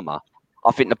Benrahma.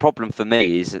 I think the problem for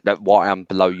me is that why I'm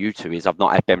below you two is I've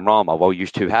not had Benrahma. Well, you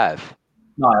two have.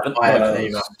 No, I haven't. I haven't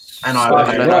either. And I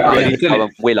haven't. He go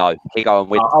and Willow.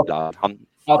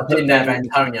 I didn't have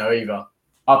Antonio either.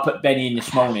 I put Benny in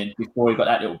this morning before he got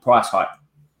that little price hike.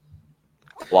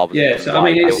 Well, yeah, so I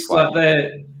mean, it's like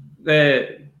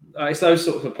it's those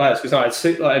sorts of players because I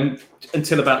had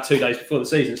until about 2 days before the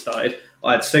season started,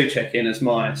 I had Souček in as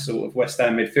my sort of West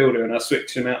Ham midfielder, and I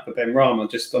switched him out for Benrahma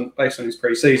just based on his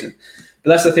pre-season.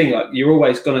 But that's the thing; like you're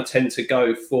always going to tend to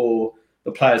go for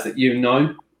the players that you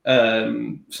know.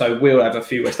 So we'll have a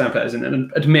few West Ham players,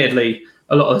 and admittedly,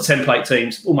 a lot of the template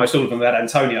teams, almost all of them had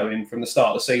Antonio in from the start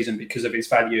of the season because of his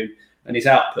value and his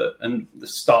output, and the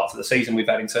start to the season we've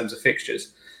had in terms of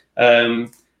fixtures.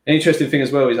 An interesting thing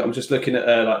as well is I'm just looking at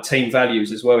like team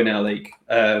values as well in our league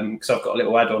because I've got a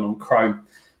little add-on on Chrome.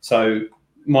 So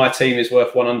my team is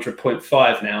worth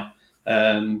 100.5 now.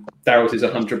 Daryl's is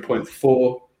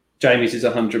 100.4. Jamie's is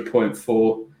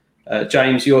 100.4.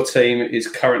 James, your team is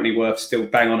currently worth still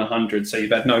bang on 100. So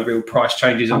you've had no real price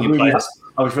changes on your players.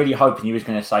 I was really hoping you was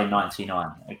going to say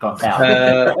 99. It got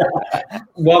down.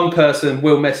 One person,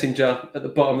 Will Messenger, at the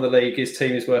bottom of the league, his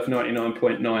team is worth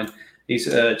 99.9. He's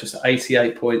just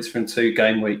 88 points from 2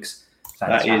 game weeks.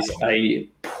 That is a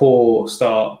poor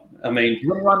start. I mean,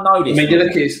 you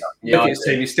look at his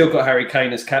team. He's still got Harry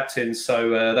Kane as captain,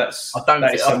 so that's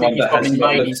someone that has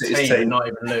not looked at his team. Not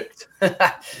even looked.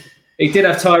 He did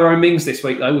have Tyrone Mings this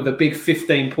week though, with a big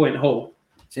 15-point haul.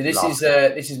 So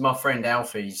this is my friend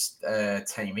Alfie's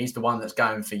team. He's the one that's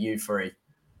going for U3.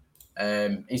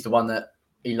 He's the one that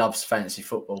he loves fantasy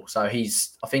football. So I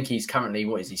think he's currently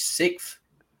he's 6th.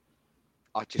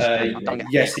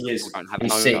 Yes, he is.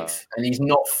 He's 6th, and he's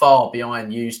not far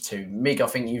behind used to. Mig, I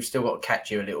think you've still got to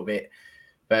catch you a little bit,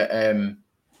 but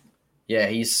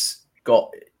he's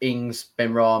got Ings,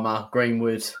 Benrahma,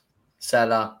 Greenwood,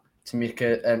 Salah,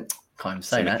 Tamika. Can't even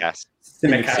say that.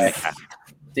 Tsimikas.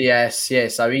 Yes, yeah.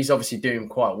 So he's obviously doing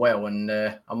quite well, and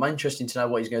I'm interested to know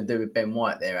what he's going to do with Ben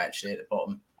White there. Actually, at the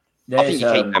bottom, I think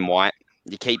you keep Ben White.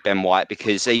 You keep Ben White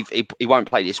because he won't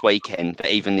play this weekend, but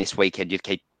even this weekend, you'd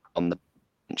keep on the.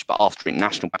 But after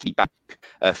international back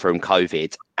from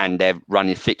COVID, and they're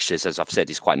running fixtures, as I've said,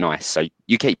 is quite nice. So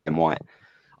you keep them white.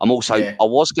 I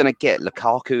was going to get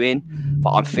Lukaku in,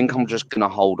 but I think I'm just going to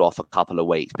hold off a couple of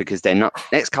weeks because they're not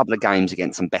next couple of games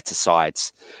against some better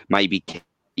sides. Maybe keep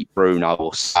Bruno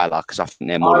or Salah because I think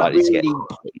they're more likely to get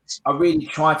points. I really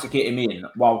tried to get him in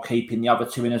while keeping the other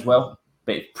 2 in as well.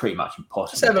 But it's pretty much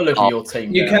impossible. Let's have a look at your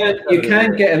team. You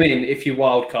can get them in if you're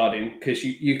wildcarding because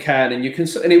you can, and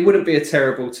it wouldn't be a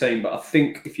terrible team. But I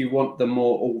think if you want the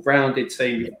more all-rounded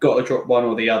team, you've got to drop one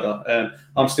or the other.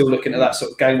 I'm still looking at that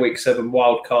sort of game week 7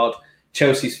 wildcard.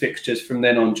 Chelsea's fixtures from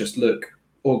then on just look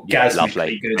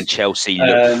orgasmically good, and Chelsea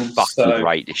look fucking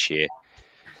great this year.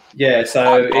 Yeah,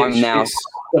 so it's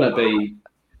going to be.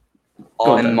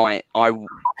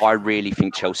 I really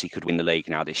think Chelsea could win the league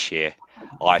now this year.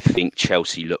 I think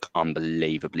Chelsea look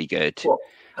unbelievably good. What?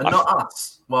 And not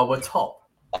us. Well, we're top.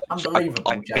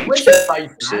 Unbelievable, Jack. Where's your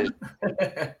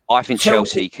faith, I think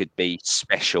Chelsea could be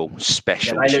special this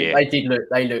year.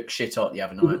 They look shit hot the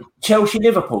other night.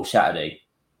 Chelsea-Liverpool Saturday.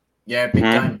 Yeah, big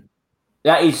game.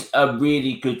 That is a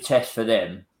really good test for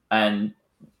them and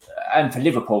for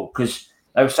Liverpool because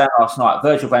they were saying last night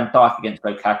Virgil van Dijk against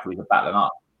Lukaku is a battling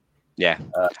up. Yeah,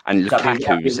 and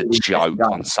Lukaku is a joke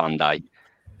on Sunday.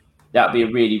 That'd be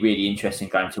a really, really interesting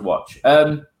game to watch.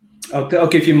 I'll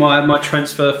give you my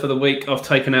transfer for the week. I've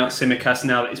taken out Tsimikas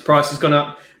now that his price has gone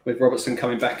up with Robertson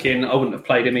coming back in. I wouldn't have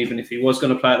played him even if he was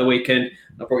going to play at the weekend.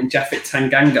 I brought in Japhet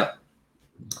Tanganga.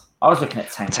 I was looking at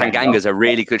Tanganga. Tanganga's a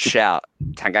really good shout.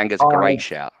 Tanganga's a great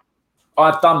shout.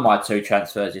 I've done my 2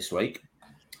 transfers this week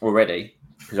already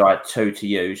because I had 2 to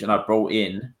use, and I brought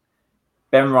in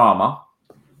Benrahma.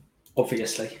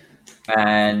 Obviously.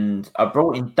 And I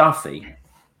brought in Duffy.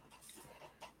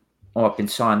 Oh, I've been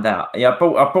signed out. Yeah, I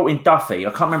brought in Duffy. I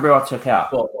can't remember who I took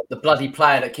out. What, the bloody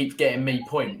player that keeps getting me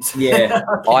points? Yeah.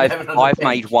 I've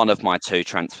made one of my 2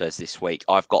 transfers this week.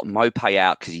 I've got Mopé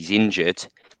out because he's injured.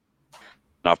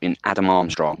 And I've been Adam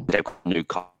Armstrong. They've got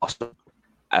Newcastle.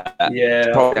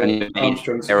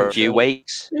 Armstrong's there a few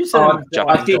weeks.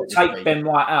 I did take Ben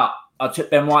White out. I took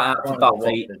Ben White out for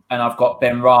Duffy, and I've got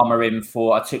Benrahma in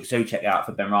for. I took Souček out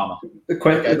for Benrahma. The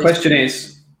question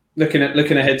is. Looking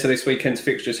ahead to this weekend's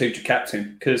fixtures, who'd you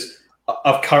captain? Because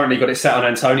I've currently got it set on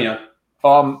Antonio.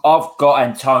 I've got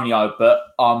Antonio, but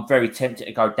I'm very tempted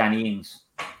to go Danny Ings.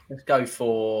 Let's go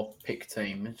for pick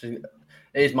team.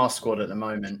 Here's my squad at the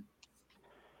moment.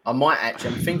 I'm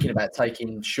thinking about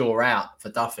taking Shaw out for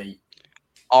Duffy.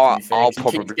 I'll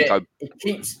probably go. He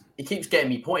keeps getting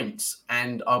me points,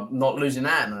 and I'm not losing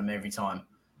out on him every time.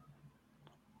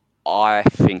 I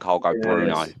think I'll go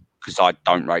Bruno. Because I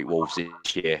don't rate Wolves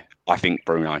this year. I think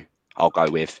Bruno I'll go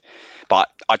with. But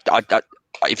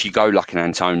if you go like an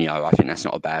Antonio, I think that's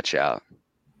not a bad shout.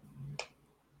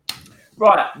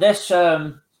 Right, let's.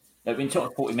 We've been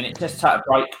talking 40 minutes. Let's take a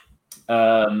break,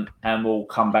 and we'll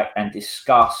come back and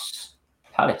discuss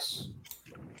Palace.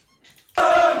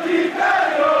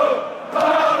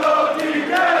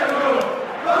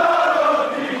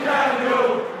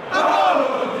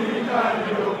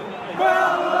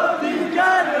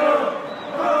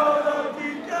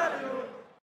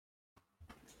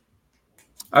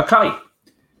 Okay.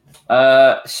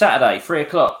 Saturday,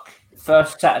 3:00.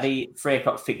 First Saturday,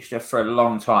 3:00 fixture for a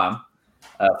long time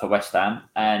for West Ham,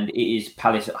 and it is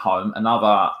Palace at home.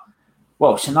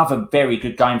 It's another very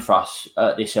good game for us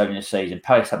this early in the season.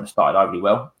 Palace haven't started overly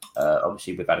well.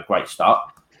 Obviously, we've had a great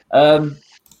start.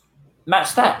 Matt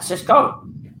Stats, let's go.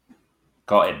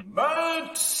 Got him.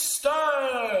 Matt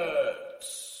Stats.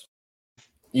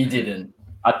 You didn't.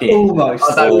 I did. Almost.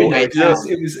 I don't think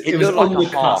It was looked on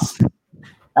like the a half. cusp.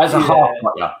 As a Yeah. half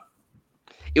player.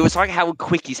 It was like how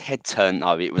quick his head turned,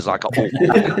 though. It was like, to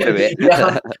it.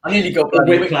 Yeah, I nearly got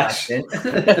bloody Whiplash.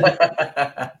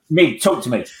 whiplash. Me, talk to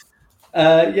me.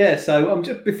 So I'm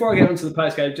just before I get onto the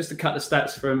Palace game, just to cut the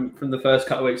stats from the first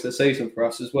couple of weeks of the season for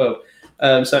us as well.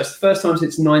 So it's the first time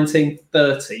since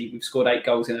 1930 we've scored 8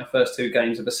 goals in our first 2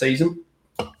 games of the season.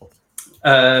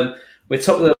 We're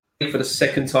top of the league for the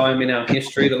second time in our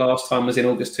history. The last time was in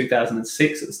August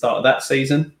 2006 at the start of that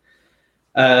season.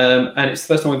 And it's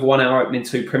the first time we've won our opening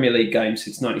 2 Premier League games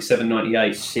since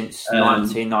 97-98. Since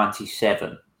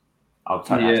 1997. I'll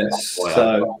take that. Yes,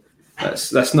 so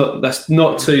that's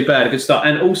not too bad. A good start.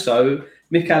 And also,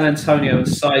 Mikel Antonio and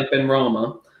Said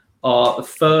Benrahma are the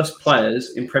first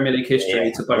players in Premier League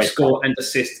history to both score and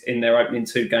assist in their opening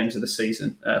 2 games of the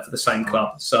season for the same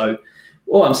club. So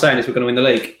all I'm saying is we're going to win the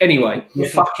league. Anyway, You're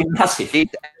fucking massive.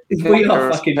 we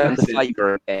are fucking massive.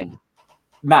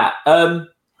 Matt,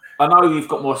 I know you've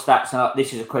got more stats, and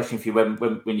this is a question for you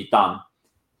when you're done.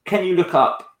 Can you look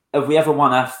up, have we ever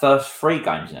won our first 3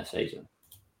 games in a season?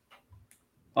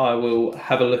 I will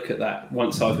have a look at that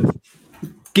once I've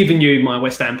given you my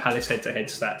West Ham Palace head-to-head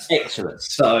stats. Excellent.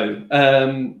 So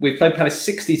we've played Palace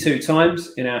 62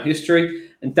 times in our history.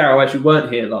 And Daryl, as you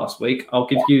weren't here last week, I'll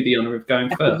give you the honour of going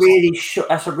first.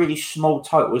 That's a really small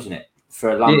total, isn't it? For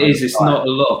a London It is. It's not a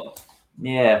lot.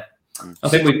 Yeah. I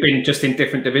think we've been just in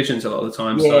different divisions a lot of the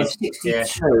time. Yeah, So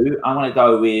 62. I'm going to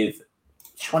go with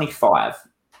 25.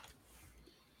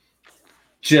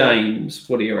 James,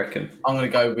 what do you reckon? I'm going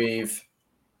to go with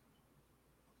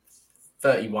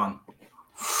 31.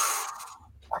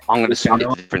 I'm going to say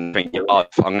different thing. I'm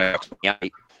going to go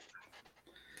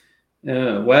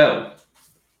 28. Well,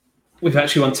 we've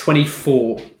actually won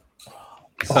 24.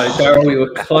 So, Daryl, you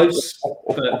were close,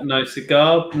 but no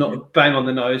cigar. Not bang on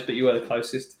the nose, but you were the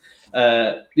closest.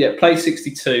 Played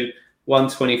 62, won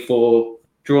 24,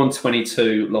 drawn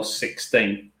 22, lost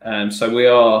 16. So we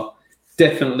are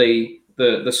definitely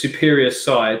the superior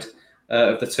side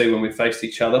of the 2 when we faced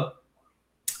each other.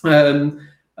 And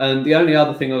the only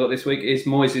other thing I got this week is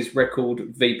Moyes'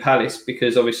 record v Palace,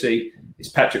 because obviously it's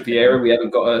Patrick Vieira. We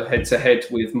haven't got a head-to-head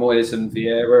with Moyes and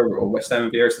Vieira, or West Ham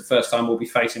and Vieira. It's the first time we'll be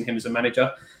facing him as a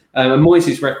manager. And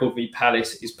Moyes' record v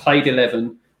Palace is played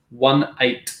 11, won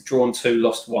 8, drawn 2,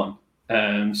 lost 1.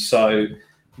 So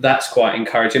that's quite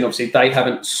encouraging. Obviously, they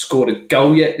haven't scored a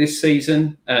goal yet this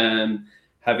season,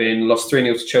 having lost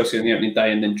 3-0 to Chelsea on the opening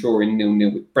day and then drawing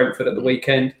 0-0 with Brentford at the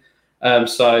weekend.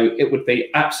 So it would be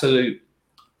absolute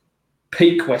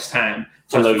peak West Ham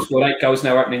to score 8 goals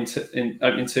now opening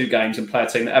 2 games and play a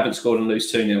team that haven't scored and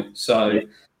lose 2-0. So,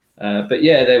 but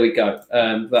yeah, there we go.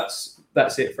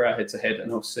 That's it for our head-to-head,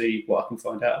 and I'll see what I can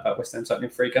find out about West Ham's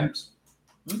opening 3 games.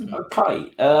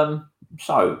 Okay.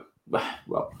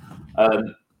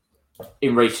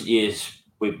 In recent years,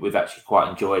 we've actually quite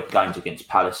enjoyed games against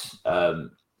Palace.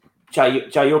 Jay,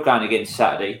 you're going against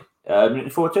Saturday. Looking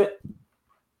forward to it?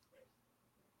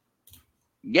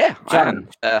 Yeah, I am.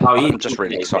 I'm just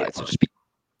really excited to just be.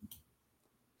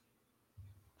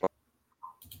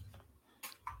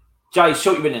 Jay,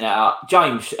 sort your in and out.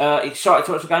 James, excited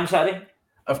to watch the game Saturday?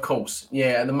 Of course,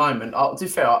 yeah. At the moment, to be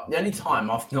fair, the only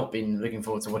time I've not been looking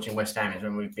forward to watching West Ham is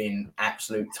when we've been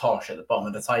absolute tosh at the bottom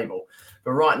of the table.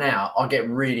 But right now, I get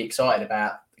really excited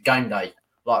about game day,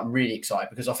 like really excited,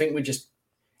 because I think we're just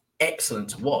excellent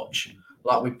to watch.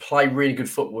 Like, we play really good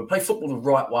football. We play football the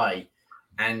right way,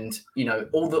 and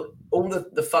all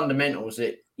the fundamentals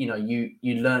that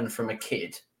you learn from a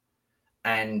kid,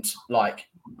 and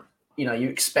you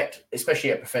expect,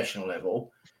 especially at professional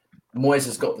level. Moyes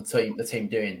has got the team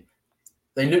doing.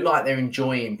 They look like they're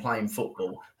enjoying playing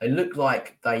football. They look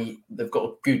like they've got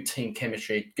a good team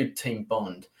chemistry, good team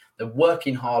bond. They're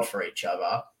working hard for each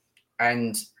other,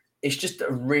 and it's just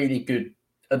a really good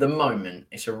at the moment.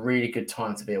 It's a really good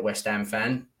time to be a West Ham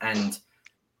fan, and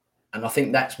I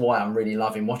think that's why I'm really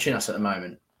loving watching us at the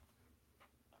moment.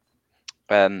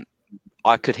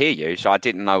 I could hear you, so I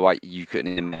didn't know why you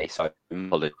couldn't hear me. So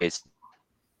apologies.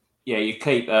 Yeah, you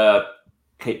keep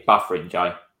buffering,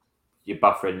 Jay. You're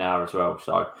buffering now as well.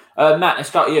 So, Matt, let's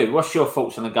start with you. What's your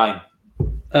thoughts on the game?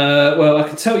 Well, I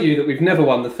can tell you that we've never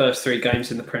won the first 3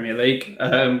 games in the Premier League.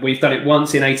 We've done it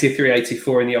once in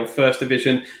 83-84 in the old First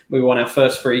Division. We won our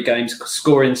first 3 games,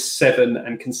 scoring 7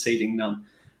 and conceding none.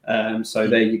 So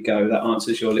there you go. That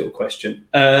answers your little question.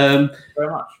 Very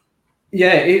much.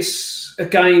 Yeah, it's a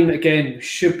game, again,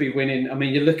 should be winning. I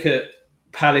mean, you look at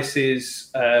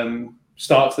Palace's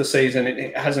start to the season,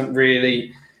 it hasn't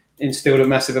really instilled a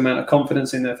massive amount of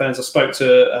confidence in their fans. I spoke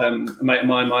to a mate of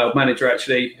mine, my old manager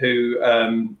actually, who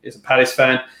is a Palace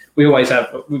fan. We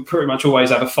pretty much always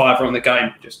have a fiver on the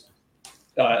game,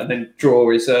 and then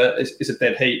draw is a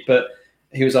dead heat. But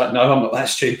he was like, no, I'm not that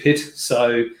stupid.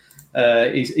 So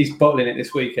he's bottling it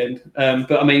this weekend.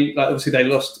 But I mean, like, obviously they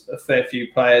lost a fair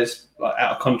few players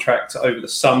out of contract over the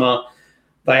summer.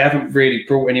 They haven't really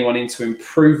brought anyone in to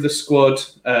improve the squad.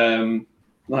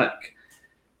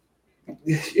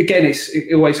 Again,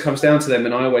 it always comes down to them,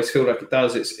 and I always feel like it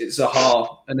does. It's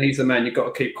Zaha, and he's the man you've got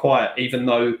to keep quiet, even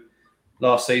though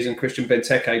last season Christian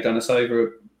Benteke done us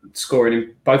over, scoring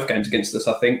in both games against us,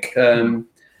 I think. But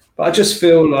I just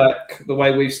feel like the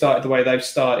way we've started, the way they've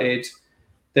started,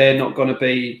 they're not going to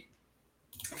be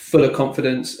full of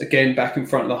confidence, again, back in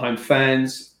front of the home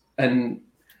fans. And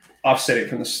I've said it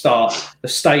from the start, the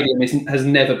stadium has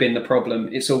never been the problem.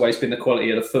 It's always been the quality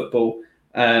of the football.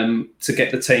 To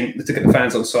get the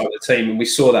fans on side of the team, and we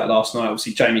saw that last night.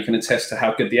 Obviously, Jamie can attest to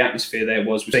how good the atmosphere there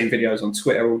was. We've seen videos on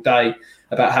Twitter all day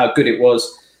about how good it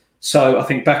was. So I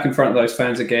think back in front of those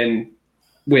fans again,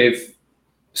 with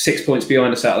 6 points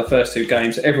behind us out of the first 2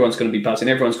 games, everyone's going to be buzzing.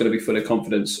 Everyone's going to be full of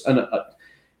confidence. And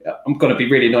I'm going to be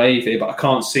really naive here, but I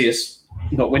can't see us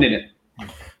not winning it.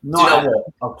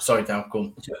 Sorry, Dan. Go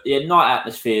on. Yeah, night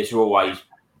atmospheres are always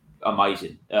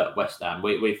amazing at West Ham.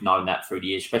 We've known that through the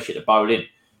years, especially at the Bowling.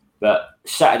 But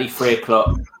Saturday,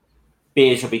 3:00,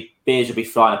 beers will be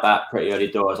flying about pretty early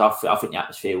doors. I think the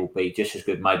atmosphere will be just as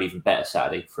good, maybe even better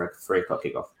Saturday for a 3:00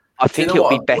 kickoff. I think it'll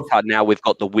be better now we've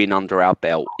got the win under our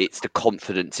belt. It's the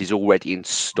confidence is already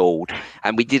installed.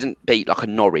 And we didn't beat like a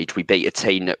Norwich. We beat a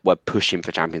team that were pushing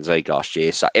for Champions League last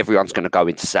year. So everyone's going to go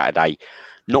into Saturday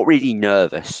not really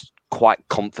nervous, quite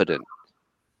confident.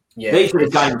 Yeah, these are the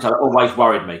games that always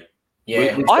worried me.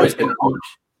 Yeah, you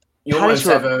always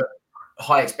have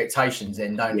high expectations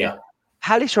then, don't you?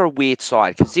 Palace are a weird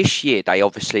side because this year they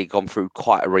obviously gone through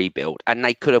quite a rebuild, and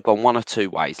they could have gone one or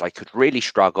two ways. They could really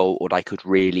struggle, or they could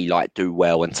really do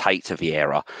well and take to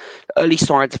Vieira. Early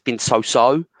signs have been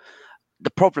so-so. The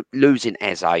problem losing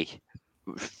Eze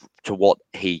to what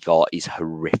he got is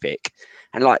horrific,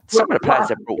 and some of the players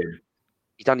they've brought,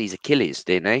 he done his Achilles,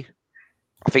 didn't he?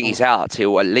 I think he's out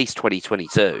till at least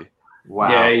 2022. Wow.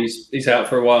 Yeah, he's out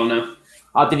for a while now.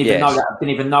 I didn't even know that. I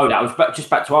didn't even know that. I was just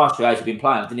back to ask you how he's been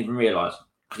playing. I didn't even realise.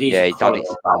 He's done it.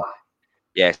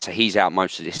 Yeah, so he's out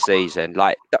most of this season.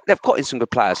 They've got in some good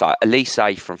players. Like Elise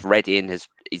from Reading is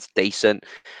decent.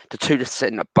 The 2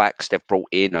 centre backs they've brought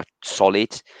in are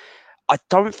solid. I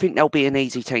don't think they'll be an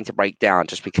easy team to break down,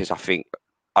 just because I think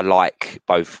I like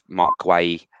both Mark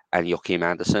Way and Joachim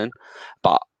Andersen,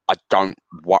 but I don't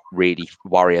really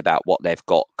worry about what they've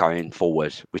got going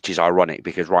forward, which is ironic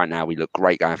because right now we look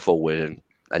great going forward and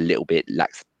a little bit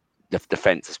lax. The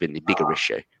defence has been the bigger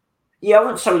issue. Yeah, I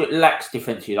wouldn't say we lax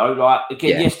defence,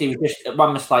 yesterday was just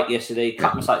one mistake yesterday, a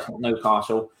couple of mistakes at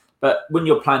Newcastle. But when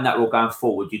you're playing that role going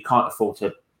forward, you can't afford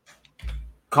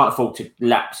to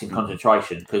lapse in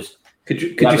concentration because. Could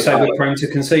you say we're prone to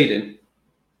conceding?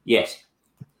 Yes.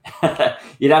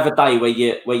 You'd have a day where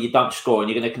you don't score and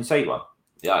you're going to concede one.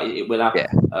 Yeah, it will happen.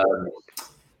 Yeah.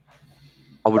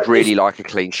 I would really like a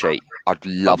clean sheet. I'd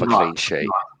love a clean sheet.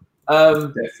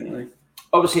 Definitely.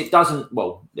 Obviously, it doesn't.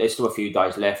 Well, there's still a few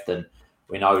days left, and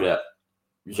we know that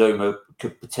Zuma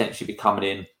could potentially be coming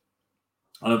in,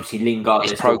 and obviously Lingard.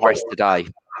 It's progress today.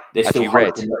 They're still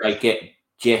hoping that they get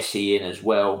Jesse in as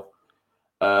well,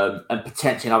 and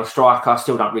potentially another striker. I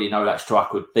still don't really know who that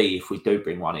striker would be if we do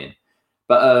bring one in,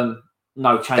 but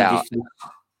no changes.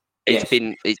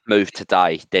 It's moved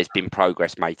today. There's been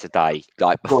progress made today.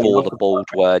 Before the board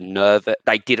were nervous.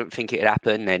 They didn't think it'd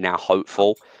happen. They're now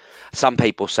hopeful. Some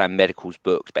people say medical's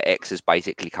booked, but X has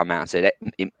basically come out and said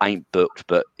it ain't booked,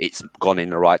 but it's gone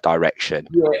in the right direction.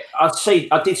 Yeah,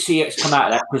 I did see X come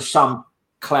out of that because some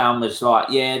clown was like,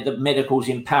 yeah, the medical's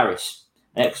in Paris.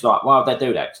 And X why would they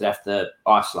do that? Because they have to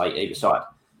isolate either side.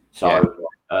 So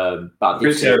But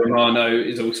Fabrizio Romano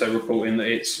is also reporting that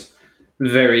it's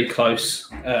very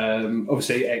close.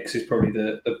 Obviously, X is probably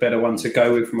the better one to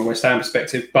go with from a West Ham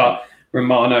perspective, but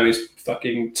Romano is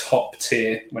fucking top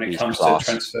tier when it comes to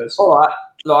transfers. All right,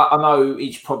 like I know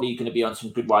he's probably going to be on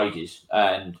some good wages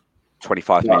and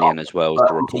 25 million as well as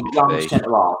the report. He's a young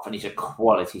centre half and he's a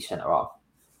quality centre half.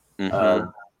 Mm-hmm.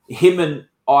 Him and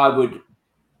I would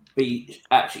be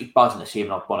absolutely buzzing to see him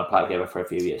not want to play together for a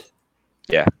few years.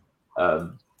 Yeah.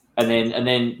 And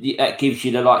then that gives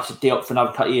you the likes of Diop for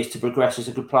another couple of years to progress as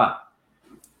a good player.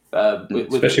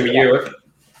 Especially with Europe.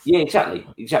 Yeah, exactly.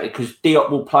 Because Diop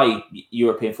will play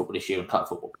European football this year and club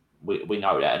football. We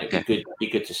know that, and it'd be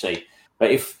good to see.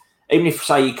 But even if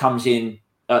say he comes in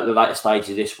at the later stages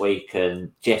of this week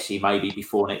and Jesse maybe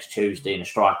before next Tuesday and a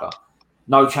striker,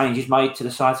 no changes made to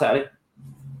the side Saturday?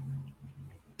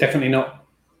 Definitely not.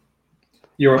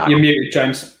 You're muted,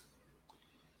 James.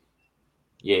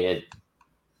 Yeah.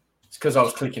 It's because I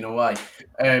was clicking away.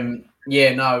 For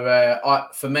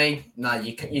me, no,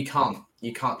 you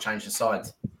can't change the side.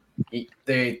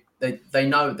 They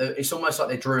know that it's almost like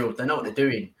they're drilled. They know what they're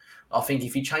doing. I think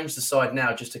if you change the side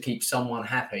now just to keep someone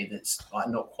happy that's like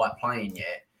not quite playing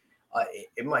yet,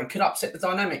 it could upset the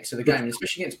dynamics of the game,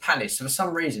 especially against Palace. So for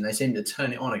some reason, they seem to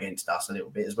turn it on against us a little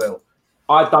bit as well.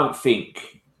 I don't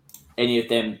think any of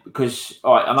them, because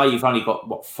I know you've only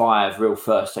got 5 real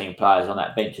first team players on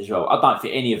that bench as well. I don't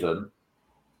think any of them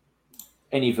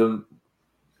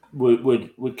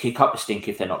would kick up the stink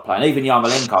if they're not playing. Even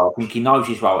Yarmolenko, I think he knows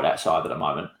his role at that side at the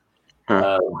moment.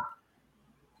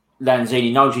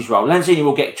 Lanzini knows his role. Lanzini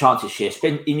will get chances here.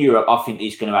 In Europe, I think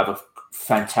he's going to have a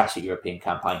fantastic European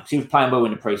campaign. Because he was playing well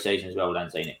in the pre-season as well,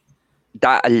 Lanzini.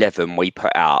 That 11 we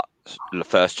put out the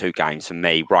first 2 games for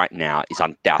me right now is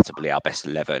undoubtedly our best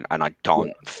 11, and I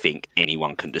don't think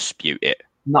anyone can dispute it.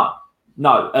 No,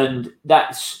 and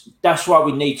that's why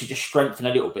we need to just strengthen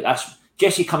a little bit.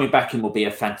 Jesse coming back in will be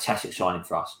a fantastic signing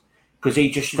for us because he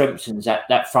just strengthens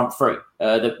that front three.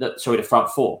 The front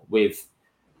four with.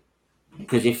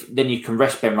 Because then you can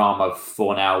rest Benrahma,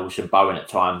 Fornals and Bowen at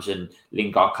times, and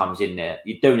Lingard comes in there.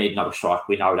 You do need another striker.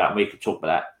 We know that, and we could talk about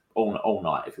that all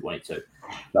night if we wanted to.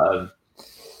 But,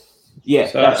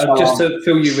 to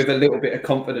fill you with a little bit of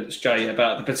confidence, Jay,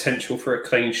 about the potential for a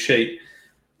clean sheet.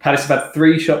 Palace have had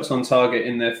 3 shots on target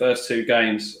in their first 2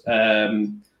 games,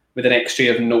 with an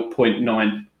XG of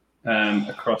 0.9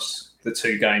 across the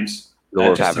 2 games.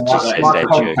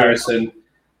 Comparison.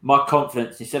 My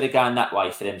confidence, instead of going that way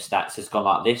for them stats, has gone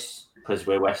like this because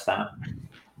we're West Ham.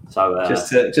 So just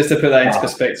to put that into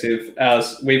perspective,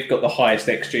 as we've got the highest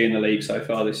XG in the league so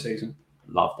far this season.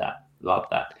 Love that.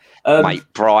 Mate,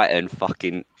 Brighton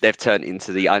they've turned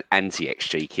into the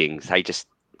anti-XG kings. They just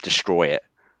destroy it.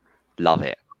 Love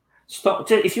it. Stop.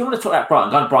 If you want to talk about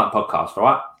Brighton, go on the Brighton podcast, all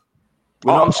right?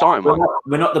 I'm sorry, mate.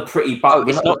 We're not the pretty. Wait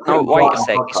a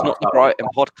sec. It's not the Brighton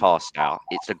podcast now.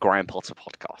 It's the Graham Potter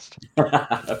podcast.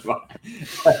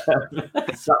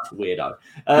 Such a weirdo.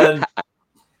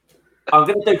 I'm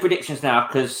going to do predictions now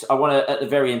because I want to, at the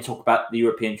very end, talk about the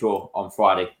European draw on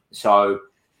Friday. So,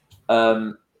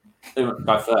 who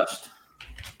go first?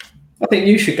 I think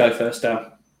you should go first,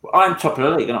 Daryl. I'm top of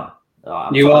the league, aren't I?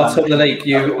 You are top of the league.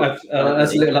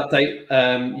 As a little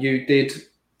update, you did.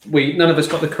 None of us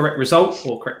got the correct result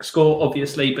or correct score,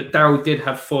 obviously, but Daryl did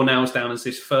have Fornals down as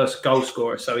his first goal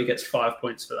scorer, so he gets 5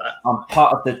 points for that. I'm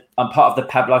part of the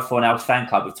Pablo Fornals fan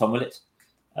club with Tom Willats.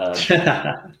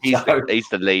 He's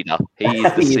the leader. He is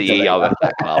the CEO of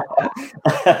that club.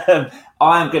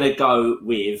 I am going to go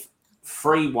with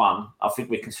 3-1. I think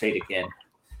we concede again.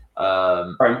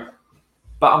 But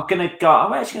I'm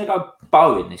actually going to go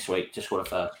Bowen this week, just for the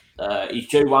first. He's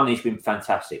due one. He's been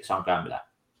fantastic, so I'm going with that.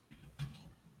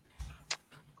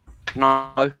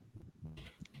 No.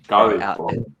 Go out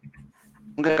there.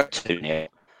 I'm going to go 2-0.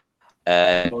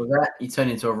 What was that? You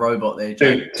turned into a robot there,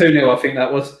 Joe. 2-0, I think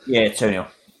that was. Yeah, 2-0.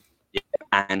 Yeah,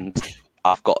 and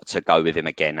I've got to go with him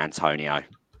again, Antonio.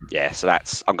 Yeah, so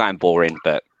I'm going boring,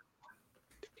 but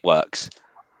works.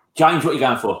 James, what are you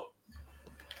going for?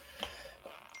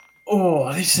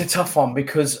 Oh, this is a tough one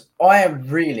because I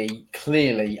really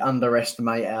clearly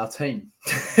underestimate our team.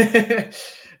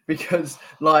 Because,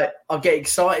 I get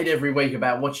excited every week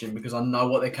about watching because I know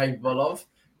what they're capable of.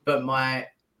 But my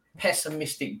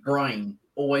pessimistic brain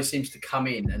always seems to come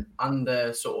in and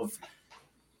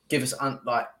give us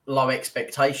low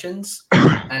expectations.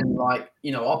 And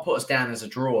I'll put us down as a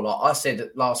draw. Like I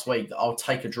said last week that I'll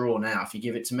take a draw now if you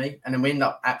give it to me. And then we end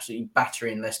up absolutely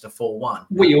battering Leicester 4-1.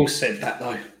 We all said that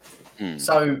though.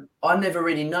 So I never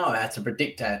really know how to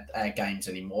predict our games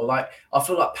anymore. Like, I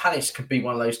feel like Palace could be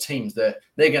one of those teams that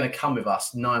they're going to come with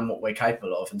us knowing what we're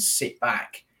capable of and sit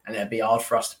back, and it'll be hard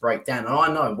for us to break down. And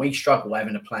I know we struggle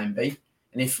having a plan B.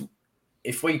 And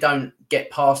if we don't get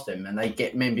past them and they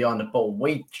get men behind the ball,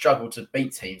 we struggle to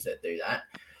beat teams that do that.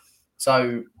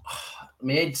 So,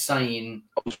 my head's saying...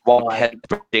 I'm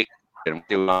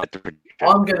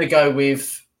going to go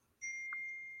with...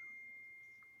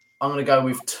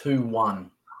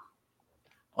 2-1.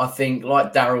 I think,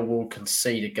 like Daryl will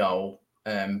concede a goal.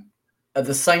 At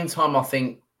the same time, I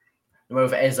think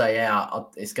with Eze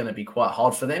out, it's going to be quite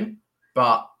hard for them.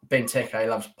 But Benteke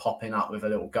loves popping up with a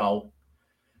little goal.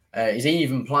 Is he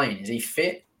even playing? Is he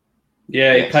fit?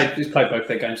 Yeah, he's played both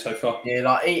their games so far. Yeah,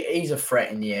 like he's a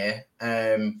threat in the air.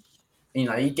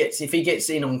 If he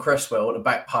gets in on Cresswell at the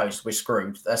back post, we're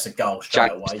screwed. That's a goal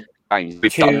straight away.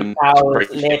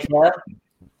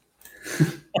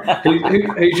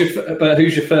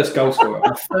 Who's your first goal scorer?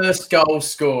 First goal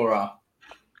scorer.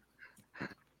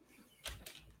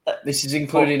 This is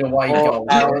including away goals.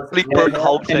 He broke the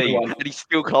whole team, and he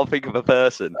still can't think of a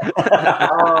person.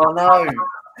 Oh no!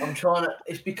 I'm trying to.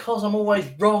 It's because I'm always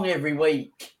wrong every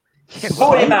week.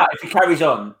 Vote him out if he carries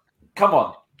on. Come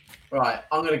on. Right,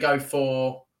 I'm going to go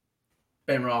for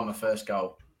Benrahma first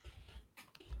goal.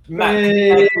 Matt,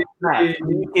 can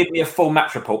you give me a full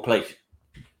match report, please?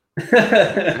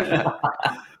 The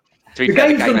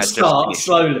game's going to start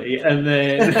slowly, and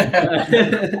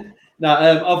then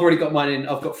I've already got mine in.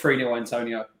 I've got 3-0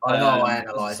 Antonio. I know I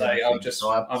analysed it. I'm just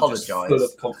full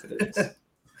of confidence.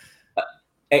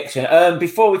 Excellent.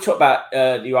 Before we talk about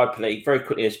the Europa League, very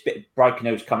quickly, there's a bit of breaking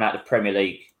news coming out of the Premier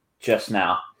League just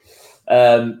now.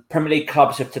 Premier League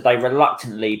clubs have today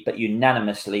reluctantly but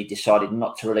unanimously decided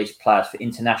not to release players for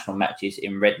international matches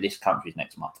in red list countries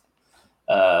next month.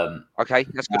 Okay,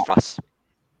 that's good for us.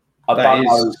 I don't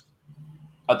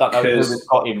know who we've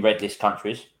got in red list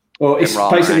countries. Well, it's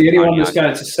basically anyone that's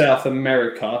going to South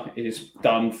America is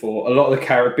done for. A lot of the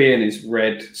Caribbean is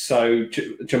red, so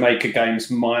Jamaica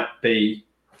games might be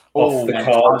off the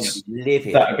cards.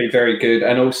 That would be very good.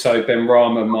 And also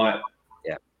Benrahma might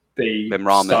be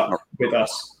stuck with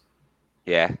us.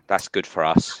 Yeah, that's good for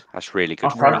us. That's really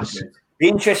good for us. Be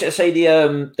interested to see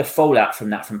the fallout from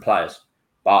that from players,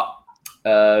 but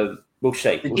we'll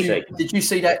see. Did you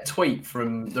see that tweet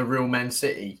from the Real Man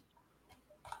City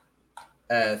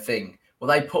thing?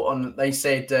 Well, they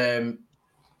said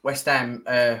West Ham.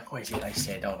 What is it they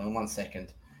said? Hold on 1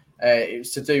 second. It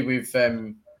was to do with.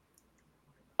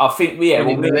 I think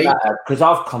because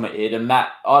I've commented and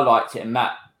Matt, I liked it, and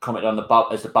Matt commented on the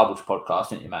Bubbles podcast,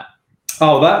 didn't you, Matt?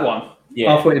 Oh, that one.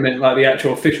 Yeah, I thought you meant like the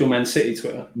actual official Man City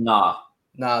Twitter. Nah,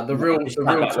 the real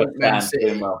Man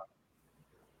City.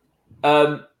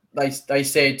 They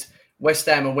said West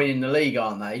Ham are winning the league,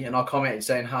 aren't they? And I commented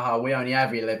saying, haha, we only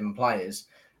have 11 players.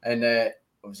 And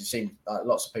obviously it seemed like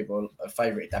lots of people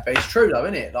favoured that. But it's true though,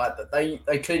 isn't it? Like they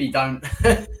clearly don't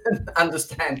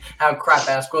understand how crap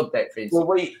our squad depth is. Well,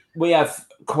 we have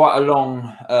quite a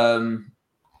long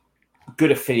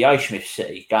good affiliation with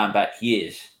City going back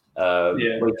years.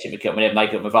 We typically never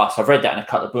make it with us. I've read that in a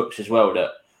couple of books as well,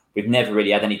 that we've never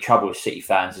really had any trouble with City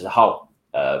fans as a whole.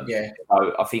 So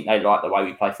I think they like the way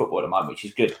we play football at the moment, which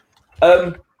is good.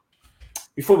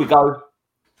 Before we go,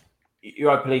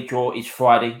 Europa League draw is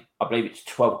Friday. I believe it's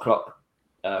 12 o'clock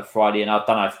Friday, and I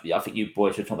don't know I think you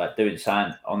boys were talking about doing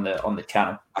something on the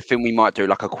channel. I think we might do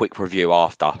like a quick review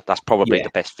after. That's probably the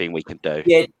best thing we can do.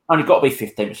 Yeah, only got to be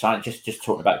 15 or something. Just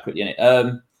talking about it quickly,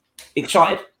 innit?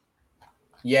 Excited?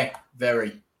 Yeah,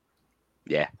 very.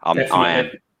 Yeah, I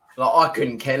am. Like, I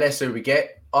couldn't care less who we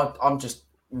get. I'm just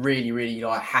really, really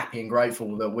like happy and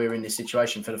grateful that we're in this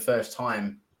situation for the first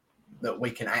time, that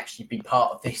we can actually be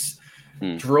part of this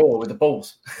draw with the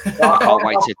balls. I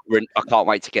can't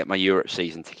wait to get my Europe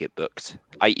season ticket booked.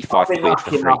 85 quid for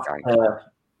 3 games.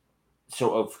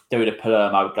 Sort of do the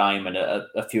Palermo game and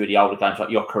a few of the older games like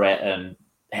Jokerit and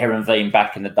Heerenveen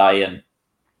back in the day,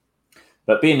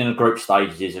 but being in the group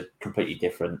stages is a completely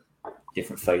different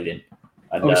feeling.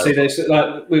 And, obviously, there's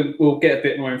we'll get a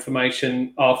bit more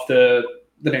information after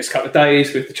the next couple of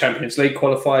days with the Champions League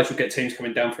qualifiers. We'll get teams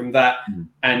coming down from that,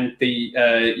 and the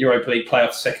Europa League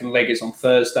playoff second leg is on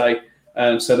Thursday.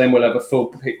 So then we'll have a full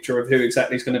picture of who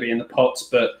exactly is going to be in the pots.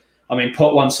 But I mean,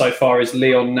 pot one so far is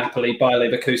Lyon, Napoli, Bayer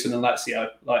Leverkusen, and Lazio.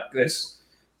 Like, there's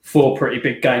 4 pretty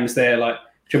big games there. Like,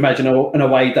 do you imagine an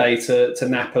away day to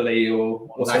Napoli or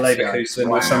to Leverkusen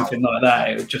or something like that?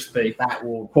 It would just be that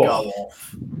will go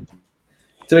off.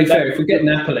 To be fair, if we get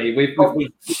Napoli, we'll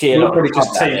probably just team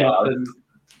up. And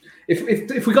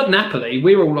if we got Napoli,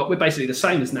 we're basically the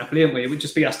same as Napoli, aren't we? It would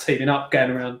just be us teaming up,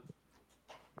 going around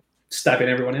stabbing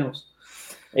everyone else.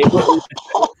 All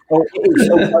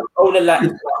the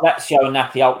Lazio and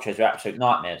Napoli ultras are absolute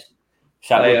nightmares.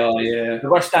 So They are, yeah. the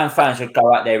West Ham fans would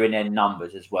go out there in their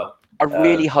numbers as well. I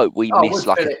really hope we miss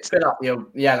fill up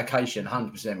the allocation.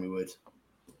 100% we would.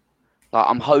 Like,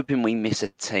 I'm hoping we miss a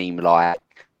team like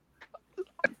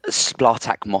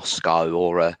Spartak Moscow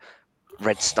or a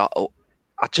Red Star.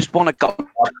 I just want to go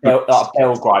like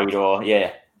Belgrade or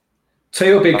Tell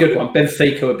you, would be a good one.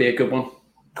 Benfica would be a good one.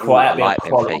 Quite like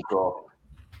Benfica.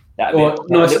 Or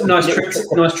nice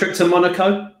trip to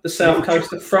Monaco, the south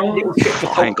coast of France.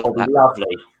 Lovely.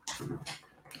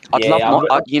 I'd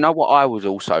love. You know what I would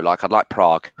also like? I'd like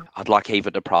Prague. I'd like either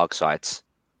the Prague sides.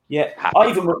 Yeah, I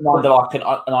even wouldn't mind like an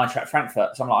Eintracht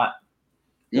Frankfurt, something like that.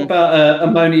 What about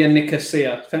Ammonia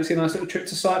Nicosia? Fancy a nice little trip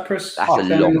to Cyprus? That's a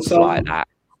long flight.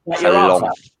 That's a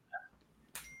long.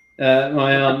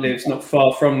 My aunt lives not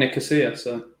far from Nicosia,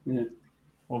 so yeah.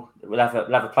 Well, we'll have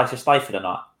a place to stay for the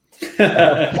night.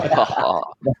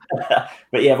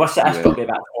 But yeah, that's got to be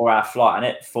about a 4-hour flight,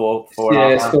 isn't it? 4 hours. Yeah,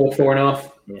 it's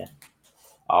 4.5. Yeah.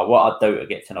 Oh, what I'd do to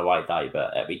get to an away day,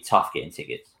 but it'd be tough getting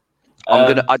tickets.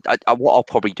 What I'll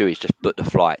probably do is just book the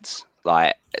flights.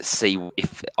 Like, see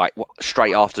if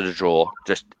straight after the draw,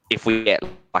 just if we get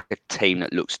like a team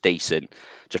that looks decent,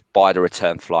 just buy the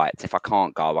return flights. If I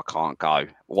can't go, I can't go.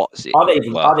 What's it?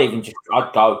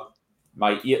 I'd go,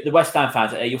 mate. The West Ham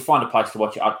fans, you'll find a place to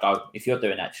watch it. I'd go. If you're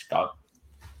doing that, just go.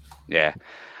 Yeah,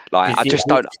 like I just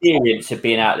don't. The experience of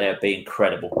being out there would be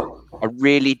incredible. I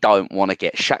really don't want to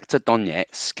get Shakhtar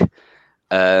Donetsk,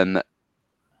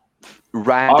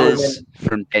 Randers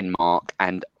from Denmark,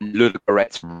 and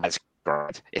Ludogorets from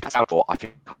Razgrad. If that's how I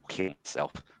think I'll kill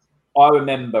myself. I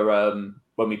remember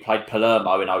when we played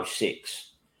Palermo in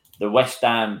 2006, the West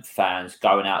Ham fans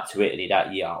going out to Italy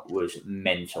that year was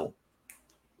mental.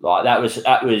 Like that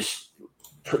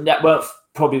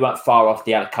probably weren't far off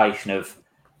the allocation of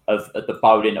the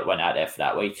bowling that went out there for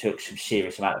that. We took some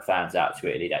serious amount of fans out to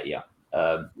Italy that year,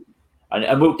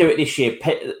 and we'll do it this year.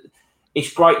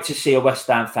 It's great to see a West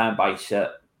Ham fan base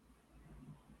that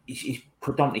is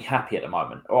predominantly happy at the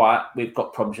moment. All right, we've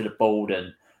got problems with the board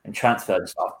and transfer and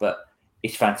stuff, but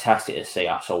it's fantastic to see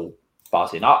us all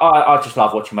buzzing. I just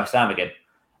love watching West Ham again,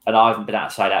 and I haven't been able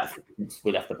to say that since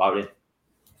we left the bowling.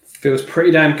 Feels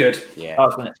pretty damn good. Yeah,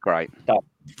 it's great.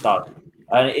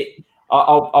 And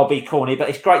I'll be corny, but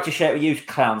it's great to share it with you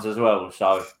clowns as well.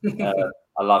 So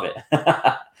I love it.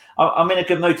 I'm in a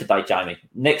good mood today, Jamie.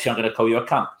 Next year I'm going to call you a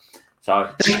cunt.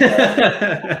 So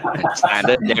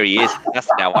standard. There he is. That's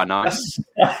how I know.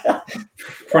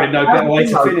 Probably no better way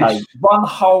to finish. One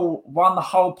whole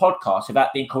podcast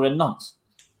without being called a nonce.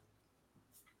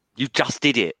 You just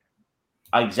did it.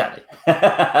 Exactly.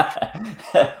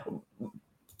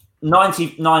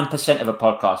 99% of a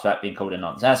podcast without being called a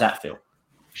nonce. How's that feel?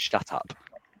 Shut up.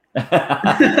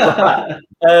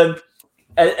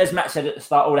 As Matt said at the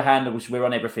start, all the handles, we're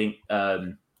on everything.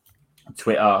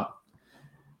 Twitter,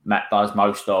 Matt does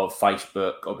most of,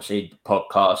 Facebook, obviously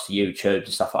podcasts, YouTube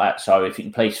and stuff like that. So if you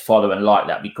can please follow and like,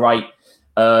 that'd be great.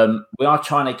 We are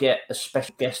trying to get a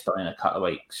special guest on in a couple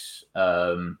of weeks,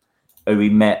 who we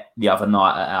met the other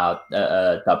night at our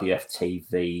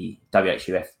WFTV,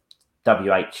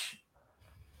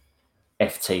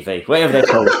 FTV, whatever they're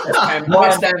called. I'm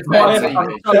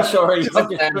so sorry.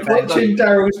 Watching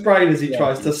Daryl's brain as he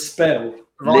tries to spell.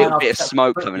 A little bit of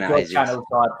smoke coming out of his channel,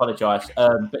 so I apologise.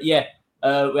 But yeah,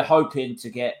 we're hoping to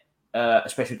get a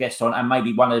special guest on, and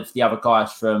maybe one of the other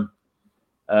guys from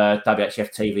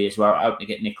WHF TV as well. I hope to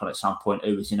get Nick on at some point,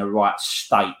 who was in a right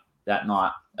state that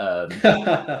night. We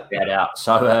had out.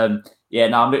 So yeah,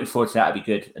 no, I'm looking forward to that. It'll be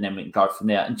good, and then we can go from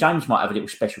there. And James might have a little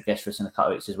special guest for us in a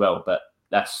couple of weeks as well, but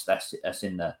that's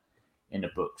in the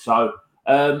book. So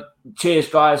cheers,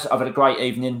 guys. I've had a great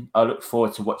evening. I look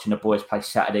forward to watching the boys play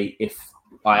Saturday if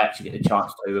I actually get the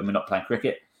chance to, and we're not playing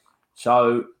cricket.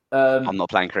 So I'm not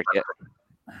playing cricket.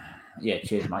 Yeah,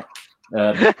 cheers, mate.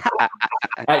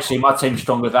 Actually, my team's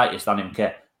strong without you, so I don't even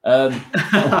care.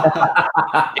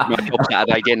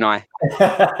 Saturday, didn't I?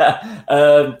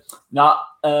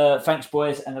 Thanks,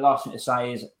 boys. And the last thing to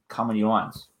say is, come on, you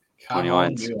irons. Come on, you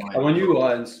irons. Come on, you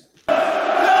irons.